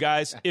issue,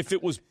 guys. If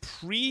it was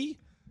pre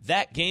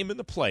that game in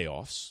the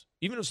playoffs,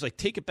 even if it was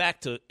take it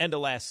back to end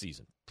of last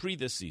season, pre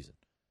this season,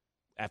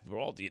 after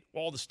all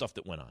the stuff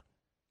that went on,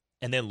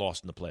 and then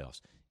lost in the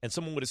playoffs, and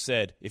someone would have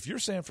said, if you're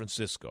San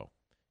Francisco,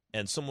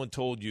 and someone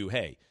told you,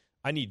 hey,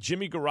 I need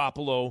Jimmy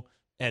Garoppolo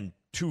and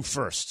 2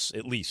 firsts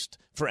at least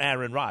for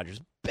Aaron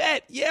Rodgers, I'm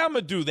going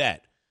to do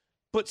that.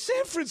 But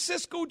San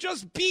Francisco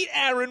just beat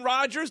Aaron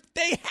Rodgers.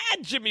 They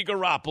had Jimmy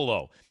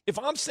Garoppolo. If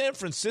I'm San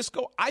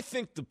Francisco, I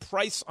think the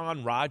price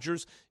on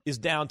Rodgers is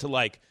down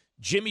to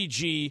Jimmy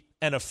G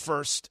and a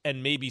first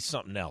and maybe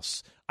something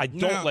else. I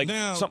don't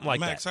something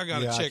like Max,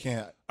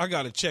 that. I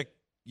gotta check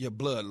your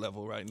blood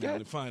level right now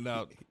to find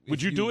out.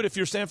 Would you do it if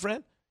you're San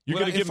Fran? You're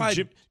going to give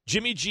him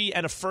Jimmy G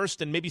and a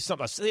first and maybe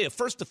something else. Say a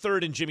first, a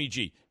third, and Jimmy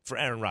G for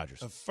Aaron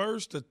Rodgers. A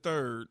first, a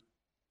third,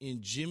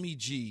 and Jimmy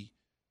G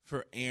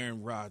for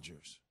Aaron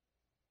Rodgers.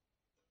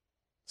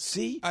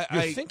 See,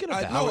 you're thinking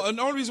about it. No, and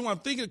the only reason why I'm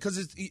thinking because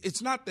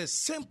it's not that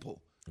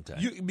simple.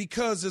 Okay.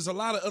 Because there's a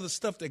lot of other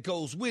stuff that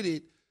goes with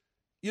it.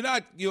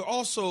 You're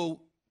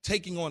also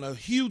taking on a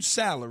huge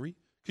salary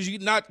because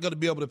you're not going to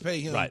be able to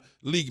pay him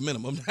league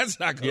minimum. That's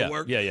not going to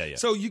work. Yeah.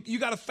 So you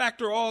got to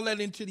factor all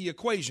that into the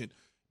equation.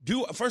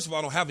 First of all,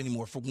 I don't have any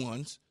more for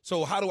ones.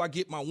 So how do I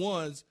get my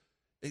ones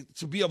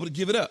to be able to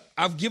give it up?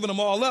 I've given them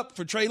all up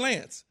for Trey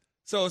Lance.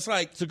 So it's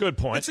it's a good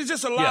point. It's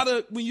just a lot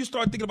of when you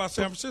start thinking about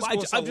San Francisco.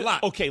 It's a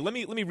lot. Okay, let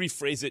me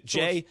rephrase it,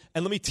 Jay,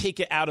 and let me take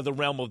it out of the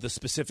realm of the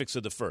specifics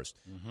of the first.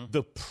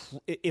 Mm-hmm.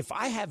 If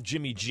I have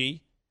Jimmy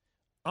G,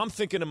 I'm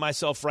thinking to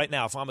myself right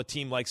now, if I'm a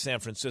team like San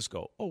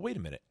Francisco, oh wait a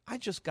minute, I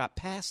just got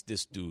past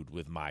this dude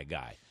with my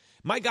guy.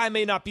 My guy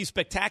may not be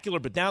spectacular,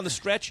 but down the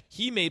stretch,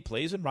 he made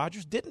plays and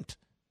Rodgers didn't.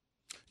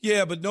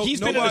 Yeah, but nobody.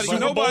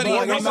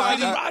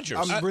 Rodgers.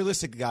 I'm a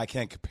realistic guy. I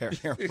can't compare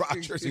Aaron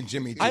Rodgers and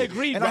Jimmy G. I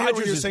agree. And I hear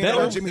what you're saying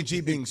better. about Jimmy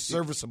G being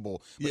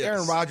serviceable, but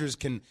Aaron Rodgers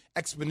can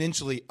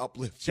exponentially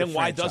uplift. Then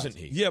why franchise. doesn't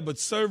he? Yeah, but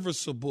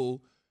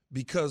serviceable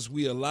because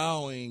we're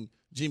allowing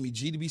Jimmy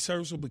G to be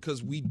serviceable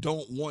because we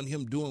don't want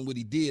him doing what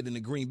he did in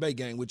the Green Bay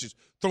game, which is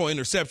throw an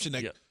interception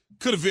that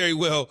could have very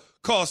well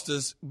cost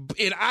us.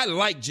 And I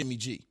like Jimmy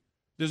G.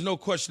 There's no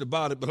question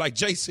about it. But like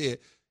Jay said,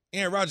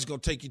 Aaron Rodgers is going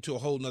to take you to a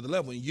whole nother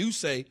level. And you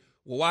say,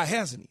 well, why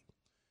hasn't he?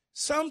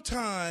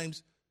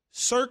 Sometimes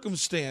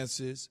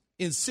circumstances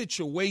in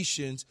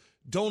situations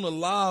don't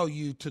allow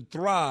you to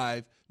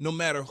thrive no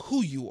matter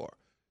who you are.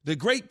 The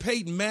great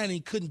Peyton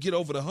Manning couldn't get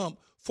over the hump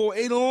for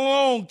a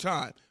long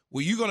time.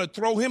 Were you going to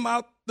throw him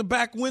out the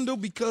back window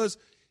because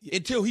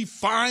until he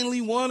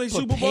finally won a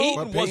Super Bowl?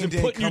 Peyton wasn't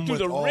putting you through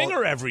the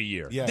ringer every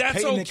year. Yeah, that's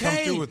Peyton okay. didn't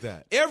come through with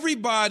that.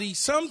 Everybody,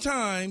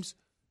 sometimes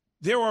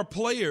there are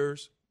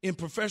players in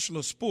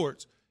professional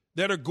sports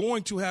that are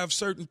going to have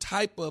certain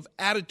type of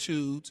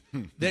attitudes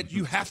that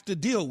you have to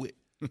deal with.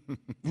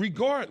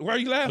 Why are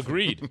you laughing?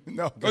 Agreed.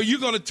 No. Are you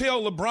going to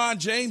tell LeBron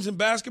James in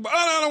basketball,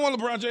 I don't want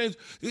LeBron James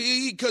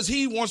because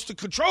he wants to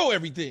control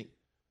everything?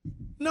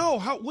 No.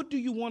 What do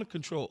you want to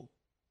control?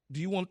 Do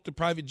you want the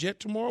private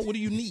jet tomorrow? What do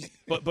you need?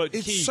 But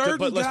it's Key, certain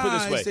but let's put it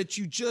guys this way. that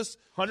you just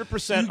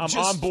 100%. I'm just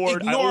on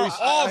board. Ignore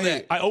all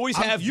that. I always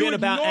have been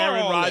about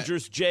Aaron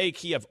Rodgers, that. Jay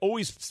Key. I've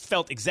always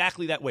felt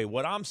exactly that way.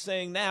 What I'm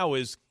saying now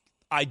is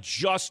I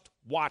just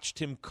watched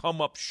him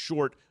come up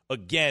short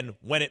again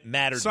when it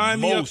mattered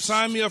most.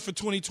 Sign me up for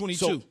 2022.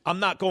 So I'm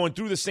not going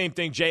through the same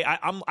thing, Jay.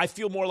 I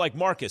feel more like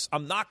Marcus.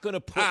 I'm not going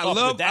to put up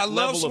with that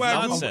level of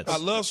nonsense. I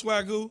love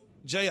Swagoo.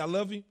 Jay, I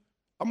love you.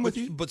 I'm with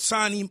you. But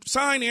sign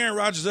Aaron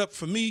Rodgers up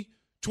for me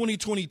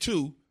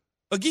 2022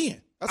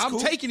 again. That's I'm cool.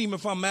 taking him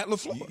if I'm Matt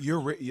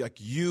LaFleur.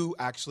 You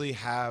actually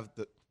have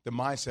the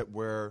mindset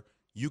where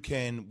you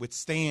can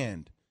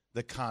withstand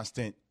the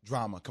constant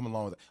drama coming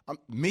along with it.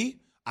 Me,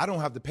 I don't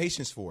have the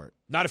patience for it.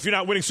 Not if you're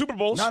not winning Super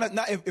Bowls.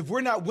 If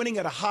we're not winning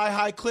at a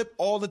high clip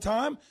all the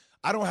time,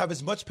 I don't have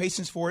as much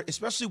patience for it,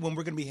 especially when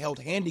we're going to be held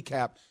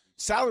handicapped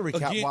salary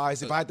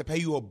cap-wise if I had to pay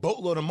you a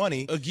boatload of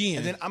money. Again.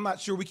 And then I'm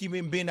not sure we can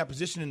even be in that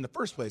position in the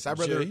first place. I'd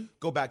rather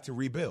go back to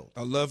rebuild.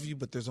 I love you,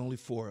 but there's only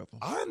 4 of them.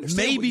 I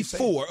understand Maybe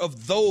 4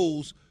 of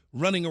those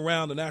running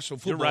around the National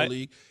Football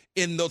League.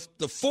 In the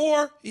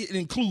 4, it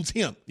includes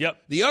him.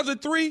 Yep. The other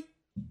 3,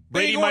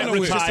 Brady might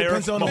retire.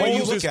 Depends on the way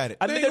you look at it.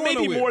 I mean, there may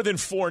be more than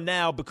 4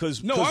 now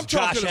because I'm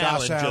Josh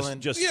Allen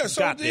just yeah.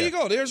 So got there you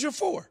go. There's your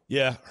 4.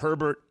 Yeah,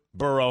 Herbert,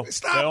 Burrow.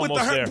 Stop with the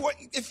Herbert.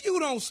 If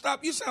you don't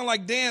stop, you sound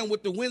like Dan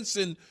with the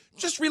Winston.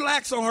 Just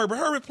relax on Herbert.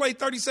 Herbert played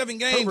 37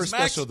 games. Herbert's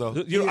Max. special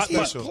though. He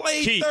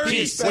played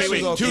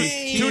 37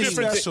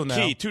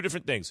 games. Two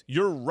different things.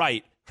 You're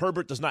right.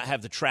 Herbert does not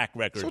have the track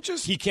record. So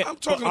he can't. I'm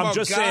talking about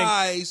just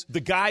guys. saying the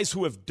guys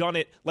who have done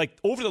it, like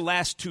over the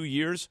last 2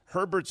 years,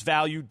 Herbert's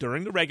value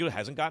during the regular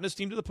hasn't gotten his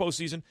team to the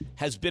postseason,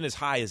 has been as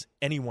high as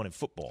anyone in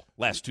football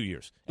last 2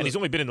 years, and he's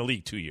only been in the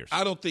league 2 years.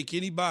 I don't think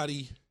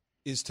anybody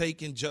is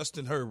taking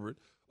Justin Herbert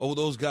over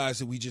those guys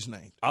that we just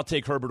named. I'll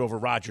take Herbert over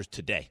Rodgers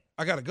today.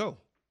 I gotta go.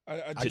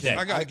 I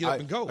got to get up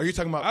and go. Are you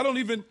talking about? I don't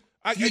even.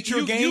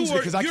 Future games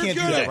because I can't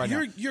do that right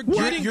now. You're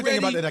thinking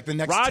about it like the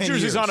next 10 Rodgers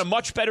years. is on a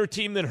much better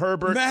team than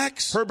Herbert.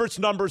 Herbert's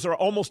numbers are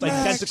almost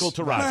identical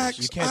to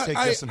Rodgers. You can't take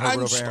Justin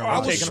Herbert over Aaron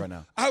Rodgers right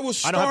now. I don't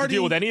have to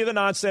deal with any of the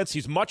nonsense.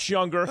 He's much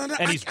younger,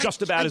 and he's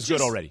just about as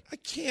good already. I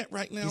can't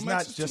right now. He's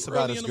Max, not just too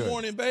about early as in the good.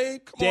 morning,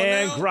 babe. Come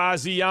Dan on now.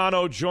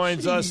 Graziano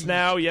joins us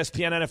now,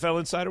 ESPN NFL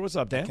Insider. What's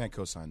up, Dan? I can't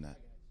co-sign that.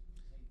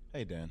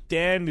 Hey, Dan.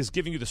 Dan is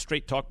giving you the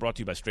Straight Talk, brought to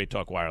you by Straight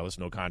Talk Wireless.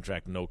 No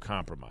contract, no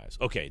compromise.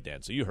 Okay,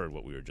 Dan, so you heard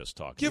what we were just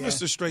talking Give about. us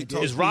the Straight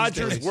Talk. Is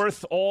Rodgers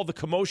worth all the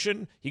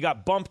commotion? He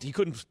got bumped. He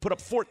couldn't put up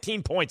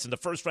 14 points in the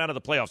first round of the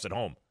playoffs at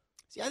home.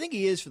 See, I think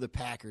he is for the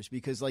Packers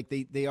because, like,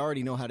 they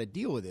already know how to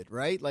deal with it,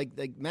 right? Like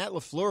Matt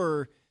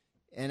LaFleur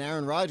and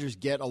Aaron Rodgers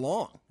get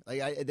along.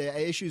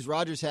 The issues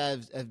Rodgers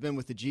have been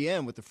with the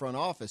GM, with the front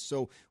office.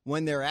 So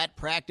when they're at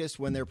practice,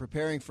 when they're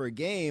preparing for a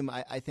game,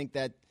 I think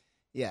that –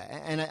 yeah,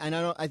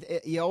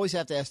 and you always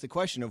have to ask the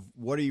question of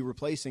what are you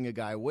replacing a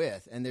guy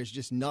with? And there's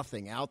just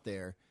nothing out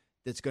there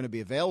that's going to be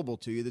available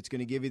to you that's going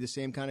to give you the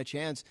same kind of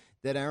chance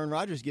that Aaron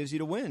Rodgers gives you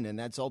to win, and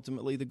that's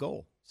ultimately the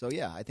goal. So,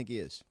 yeah, I think he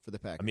is for the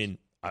Packers. I mean,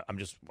 I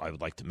would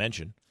like to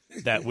mention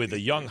that with a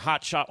young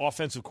hotshot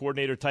offensive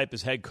coordinator type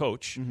as head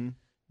coach,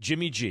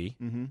 Jimmy G,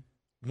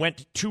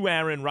 went to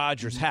Aaron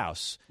Rodgers'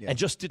 house and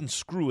just didn't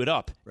screw it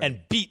up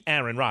and beat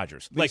Aaron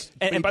Rodgers.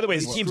 And by the way,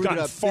 his team's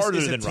gotten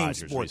farther than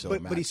Rodgers.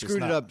 But he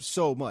screwed it up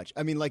so much.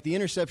 I mean, like the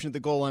interception at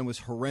the goal line was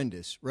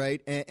horrendous,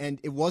 right?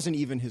 And it wasn't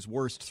even his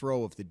worst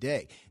throw of the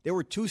day. There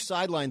were 2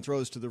 sideline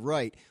throws to the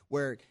right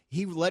where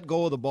he let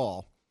go of the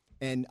ball.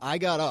 And I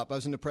got up. I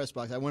was in the press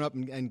box. I went up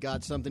and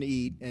got something to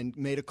eat and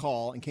made a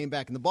call and came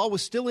back. And the ball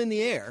was still in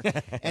the air.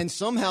 And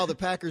somehow the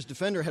Packers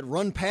defender had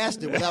run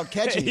past it without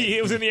catching it.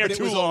 It was in the air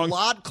too long. It was a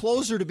lot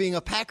closer to being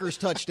a Packers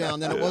touchdown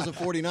than it was a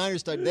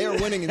 49ers touchdown. They are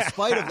winning in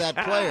spite of that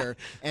player.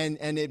 And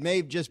it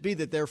may just be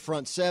that their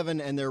front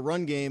 7 and their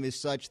run game is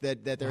such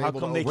that they're able to How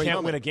come they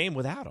can't win it. a game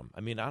without him?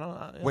 I mean, I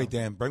don't. Wait,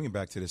 Dan, bring me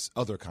back to this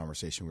other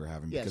conversation we were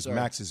having because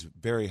Max is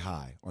very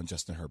high on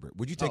Justin Herbert.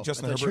 Would you take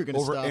Justin Herbert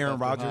over Aaron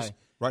Rodgers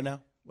right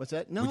now? What's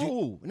that?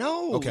 No.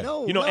 Okay.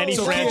 You know, any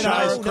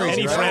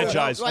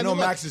franchise. I know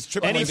Max is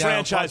tripping. Any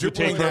franchise would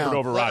take Herbert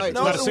over Rodgers.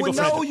 Not a single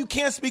franchise. No, you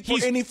can't speak for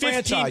any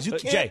franchise. You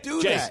can't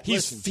do that.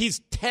 He's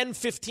 10,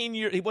 15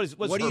 years.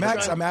 What's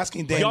Max, I'm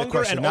asking Dan the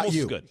question, not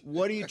you.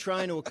 What are you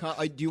trying to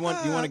accomplish? Do you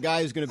want a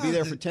guy who's going to be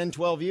there for 10,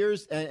 12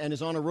 years and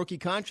is on a rookie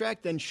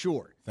contract? Then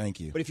sure.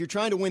 Thank you. But if you're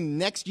trying to win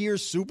next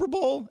year's Super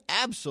Bowl,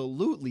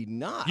 absolutely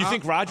not. You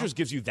think Rodgers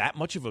gives you that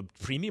much of a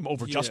premium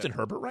over Justin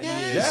Herbert right now?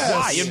 Yes.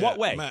 Why? In what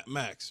way?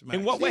 Max.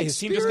 In what way? His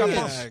team just got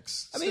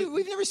bumped. I mean,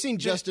 we've never seen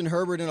Justin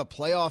Herbert in a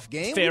playoff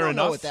game. Fair we don't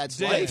enough. know what that's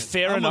Dan, like.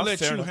 fair I'm enough. going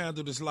to let you enough.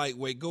 handle this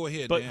lightweight. Go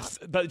ahead, but, Dan.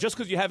 But just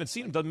because you haven't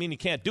seen him doesn't mean he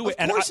can't do it.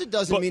 Of course it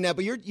doesn't mean that,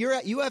 but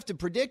you have to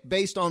predict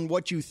based on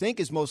what you think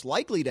is most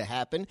likely to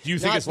happen. Do you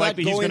think it's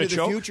likely he's going to choke?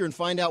 Go into the future and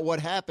find out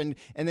what happened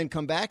and then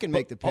come back and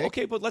make the pick.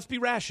 Okay, but let's be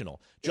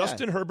rational.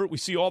 Justin Herbert, we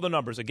see all the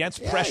numbers.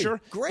 Against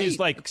pressure, great, is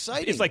like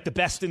exciting. Is like the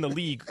best in the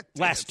league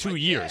last 2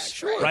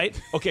 years, right?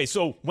 Okay,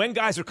 so when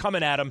guys are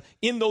coming at him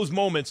in those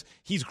moments,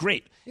 he's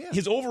great. Yeah.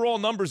 His overall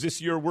numbers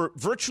this year were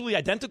virtually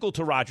identical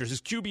to Rodgers.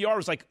 His QBR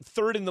was like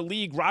third in the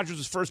league. Rodgers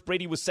was first.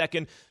 Brady was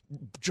second.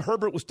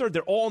 Herbert was third.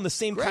 They're all in the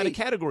same kind of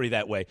category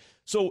that way.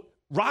 So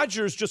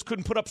Rodgers just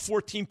couldn't put up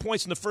 14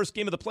 points in the first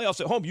game of the playoffs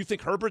at home. You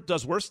think Herbert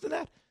does worse than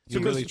that?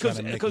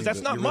 Because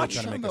that's not much.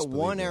 Talking about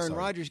one Aaron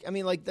Rodgers. I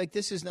mean, like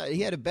this is not.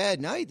 He had a bad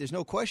night. There's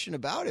no question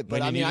about it.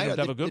 But I mean,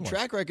 the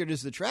track record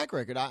is the track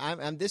record.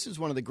 This is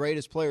one of the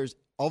greatest players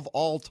of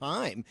all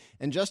time,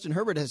 and Justin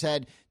Herbert has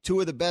had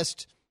two of the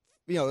best.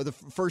 The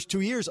first 2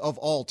 years of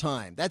all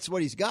time. That's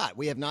what he's got.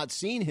 We have not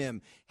seen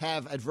him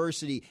have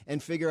adversity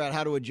and figure out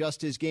how to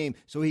adjust his game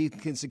so he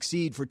can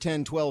succeed for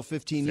 10, 12,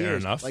 15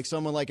 years like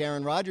someone like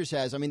Aaron Rodgers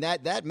has. I mean,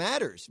 that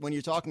matters when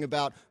you're talking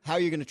about how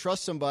you're going to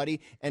trust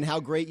somebody and how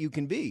great you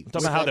can be.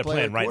 Talking about how they're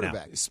playing right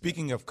now.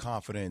 Speaking of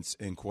confidence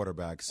in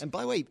quarterbacks. And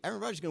by the way,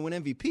 Aaron Rodgers is going to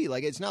win MVP.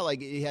 Like, it's not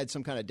like he had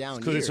some kind of down year.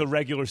 Because it's a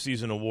regular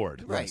season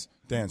award. Right. Yes.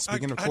 Dan,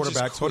 speaking of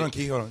quarterbacks, hold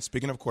on.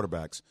 Speaking of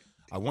quarterbacks,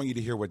 I want you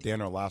to hear what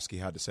Dan Orlovsky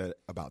had to say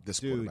about this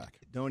quarterback.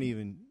 Don't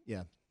even,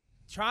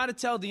 Trying to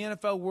tell the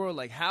NFL world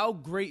like how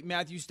great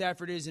Matthew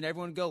Stafford is, and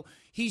everyone go,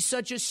 he's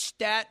such a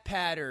stat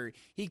patter.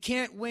 He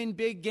can't win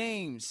big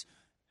games.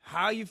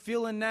 How you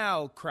feeling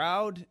now,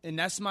 crowd? And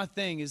that's my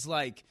thing is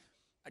like,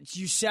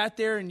 you sat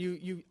there and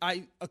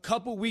a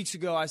couple weeks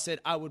ago I said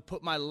I would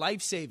put my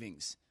life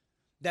savings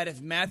that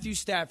if Matthew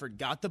Stafford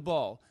got the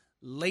ball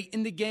late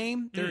in the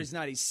game, there is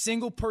not a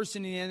single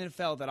person in the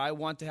NFL that I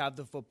want to have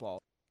the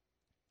football.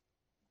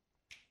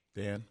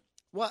 Dan?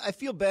 Well, I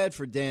feel bad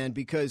for Dan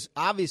because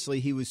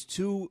obviously he was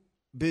too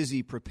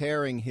busy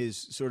preparing his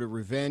sort of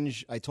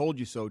revenge I told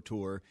you so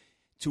tour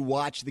to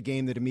watch the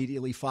game that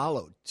immediately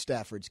followed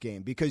Stafford's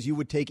game, because you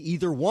would take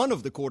either one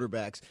of the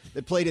quarterbacks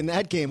that played in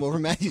that game over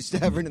Matthew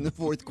Stafford in the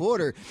fourth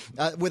quarter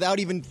without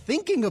even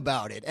thinking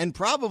about it, and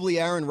probably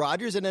Aaron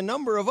Rodgers and a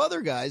number of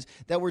other guys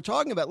that we're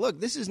talking about. Look,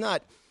 this is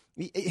not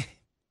the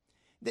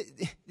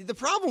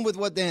problem with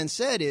what Dan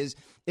said is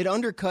it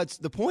undercuts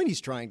the point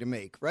he's trying to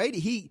make, right?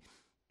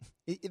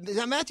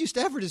 Matthew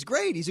Stafford is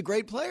great. He's a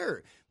great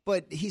player,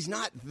 but he's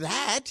not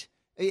that.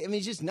 I mean,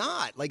 he's just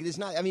not. Like, it's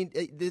not. I mean,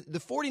 the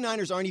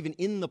 49ers aren't even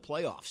in the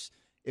playoffs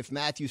if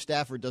Matthew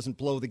Stafford doesn't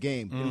blow the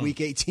game in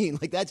Week 18.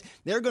 Like,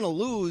 they're going to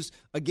lose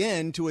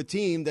again to a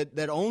team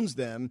that owns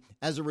them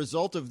as a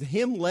result of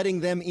him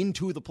letting them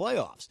into the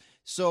playoffs.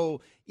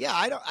 So, yeah,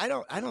 I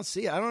don't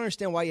see it. I don't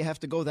understand why you have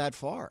to go that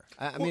far.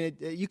 I mean,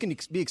 you can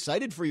be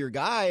excited for your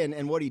guy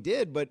and what he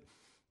did, but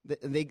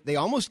they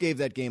almost gave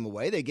that game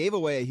away. They gave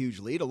away a huge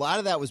lead. A lot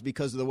of that was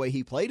because of the way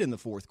he played in the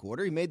fourth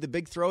quarter. He made the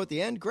big throw at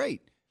the end.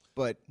 Great.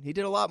 But he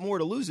did a lot more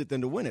to lose it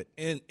than to win it.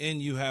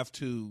 And you have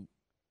to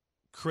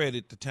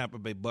credit the Tampa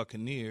Bay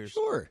Buccaneers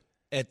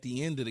at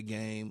the end of the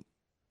game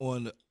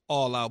on the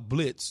all-out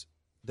blitz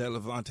that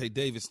Levante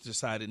Davis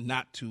decided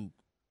not to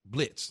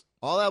blitz.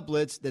 All-out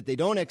blitz that they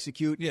don't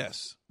execute.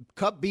 Yes.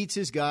 Kupp beats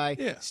his guy.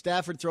 Yeah.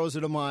 Stafford throws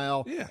it a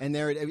mile. Yeah. And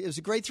it was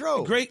a great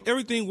throw. Great.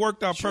 Everything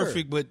worked out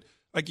perfect, but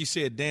like you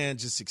said,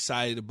 Dan's just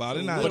excited about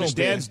it. But in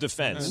Dan's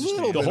defense,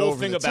 the whole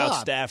thing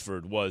about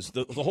Stafford was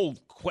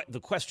the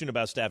question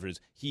about Stafford is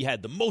he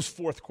had the most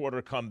fourth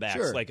quarter comebacks.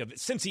 Sure. Like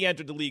since he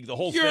entered the league, the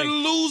whole You're thing.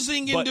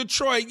 losing in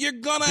Detroit. You're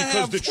gonna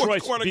have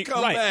fourth quarter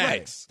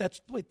comebacks.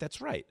 Right.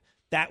 That's right.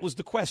 That was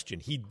the question.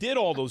 He did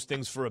all those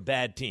things for a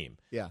bad team.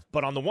 Yeah.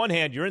 But on the one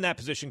hand, you're in that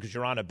position because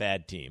you're on a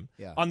bad team.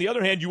 Yeah. On the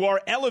other hand, you are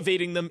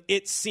elevating them,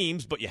 it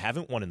seems, but you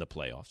haven't won in the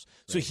playoffs.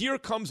 So here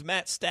comes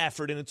Matt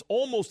Stafford, and it's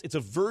a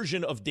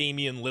version of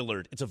Damian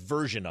Lillard. It's a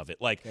version of it.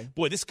 Like,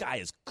 boy, this guy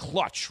is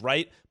clutch,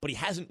 right? But he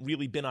hasn't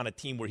really been on a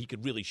team where he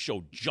could really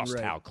show just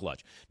how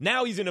clutch.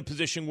 Now he's in a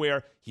position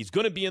where he's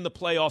going to be in the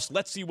playoffs.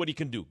 Let's see what he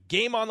can do.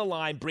 Game on the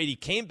line. Brady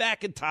came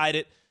back and tied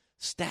it.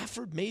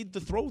 Stafford made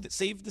the throw that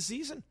saved the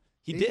season.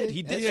 He did.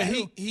 Yeah,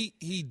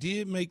 he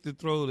did make the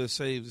throw to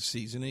save the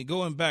season. And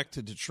going back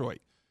to Detroit,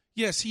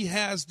 yes, he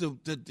has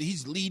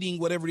he's leading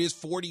whatever it is,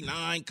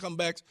 49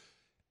 comebacks.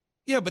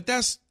 Yeah, but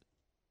that's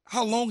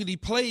how long did he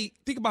play?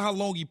 Think about how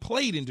long he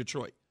played in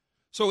Detroit.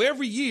 So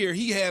every year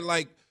he had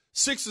like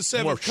 6 or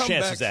 7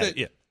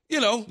 comebacks.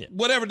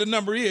 Whatever the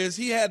number is,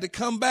 he had to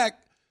come back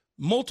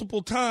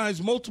multiple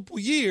times, multiple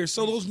years.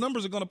 So those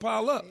numbers are going to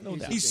pile up. No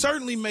doubt. He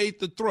certainly made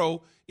the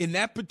throw in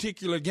that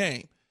particular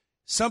game.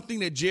 Something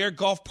that Jared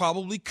Goff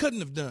probably couldn't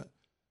have done.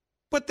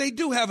 But they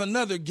do have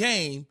another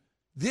game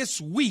this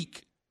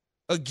week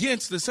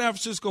against the San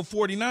Francisco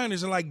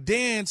 49ers. And like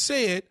Dan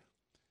said,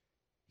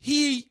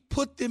 he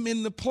put them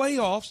in the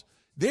playoffs.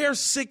 They're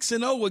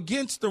 6-0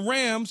 against the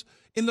Rams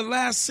in the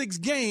last 6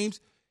 games.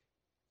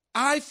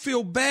 I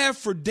feel bad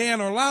for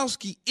Dan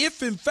Orlovsky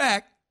if, in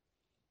fact,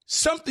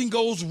 something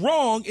goes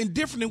wrong and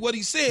different than what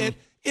he said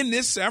in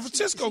this San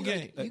Francisco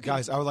game.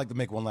 Guys, I would like to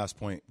make one last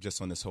point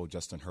just on this whole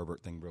Justin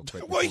Herbert thing real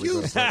quick. Well,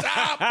 you stop.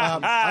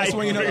 I just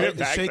want you to know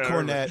that Shay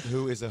Cornett,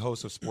 who is the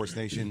host of Sports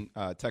Nation,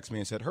 texted me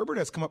and said, Herbert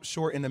has come up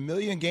short in 1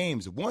 million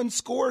games,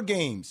 1-score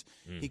games.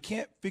 He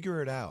can't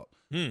figure it out,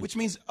 which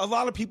means a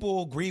lot of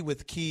people agree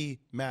with Key,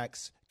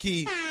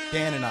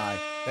 Dan, and I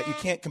that you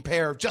can't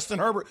compare Justin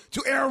Herbert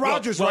to Aaron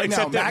Rodgers right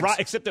now, Max.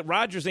 Except that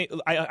Rodgers ain't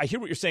 – I hear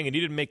what you're saying, and he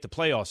didn't make the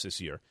playoffs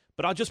this year.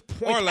 But I'll just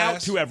point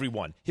out to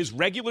everyone, his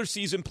regular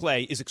season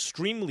play is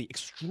extremely,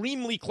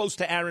 extremely close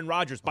to Aaron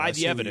Rodgers by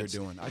the evidence.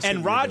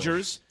 And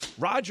Rodgers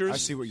I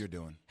see what you're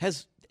doing.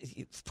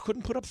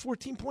 Couldn't put up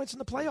 14 points in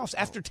the playoffs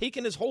after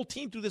taking his whole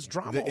team through this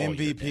drama. The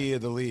MVP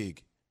of the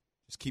league.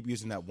 Just keep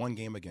using that one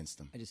game against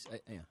them.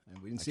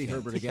 We didn't see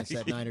Herbert against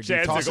that Niner.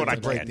 Rodgers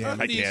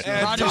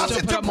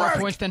still put up more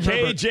points than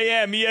Herbert.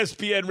 KJM,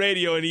 ESPN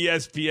Radio, and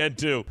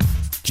ESPN2.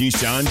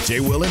 Keyshawn, J.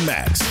 Will, and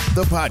Max,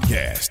 the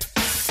podcast.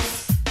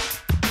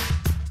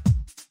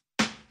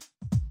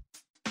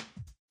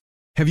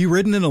 Have you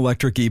ridden an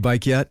electric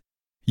e-bike yet?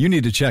 You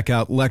need to check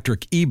out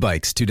Electric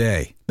E-Bikes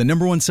today, the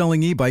 #1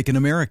 selling e-bike in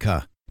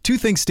America. 2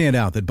 things stand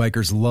out that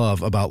bikers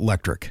love about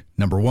Electric.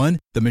 Number 1,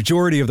 the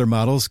majority of their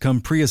models come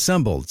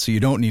pre-assembled, so you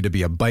don't need to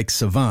be a bike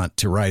savant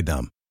to ride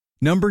them.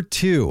 Number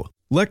 2,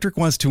 Electric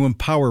wants to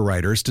empower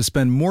riders to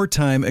spend more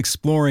time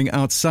exploring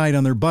outside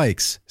on their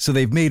bikes, so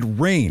they've made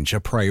range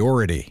a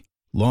priority.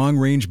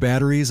 Long-range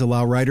batteries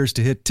allow riders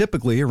to hit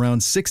typically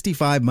around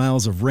 65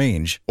 miles of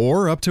range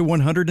or up to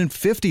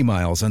 150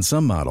 miles on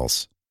some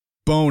models.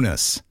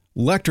 Bonus,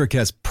 Electric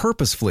has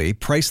purposefully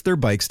priced their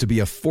bikes to be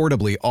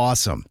affordably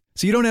awesome,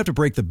 so you don't have to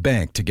break the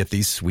bank to get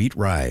these sweet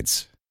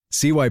rides.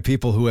 See why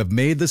people who have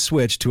made the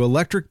switch to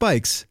electric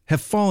bikes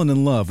have fallen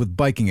in love with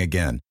biking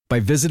again by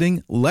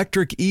visiting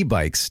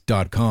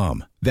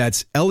electricebikes.com.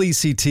 That's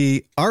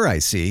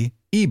LECTRIC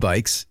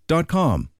ebikes.com.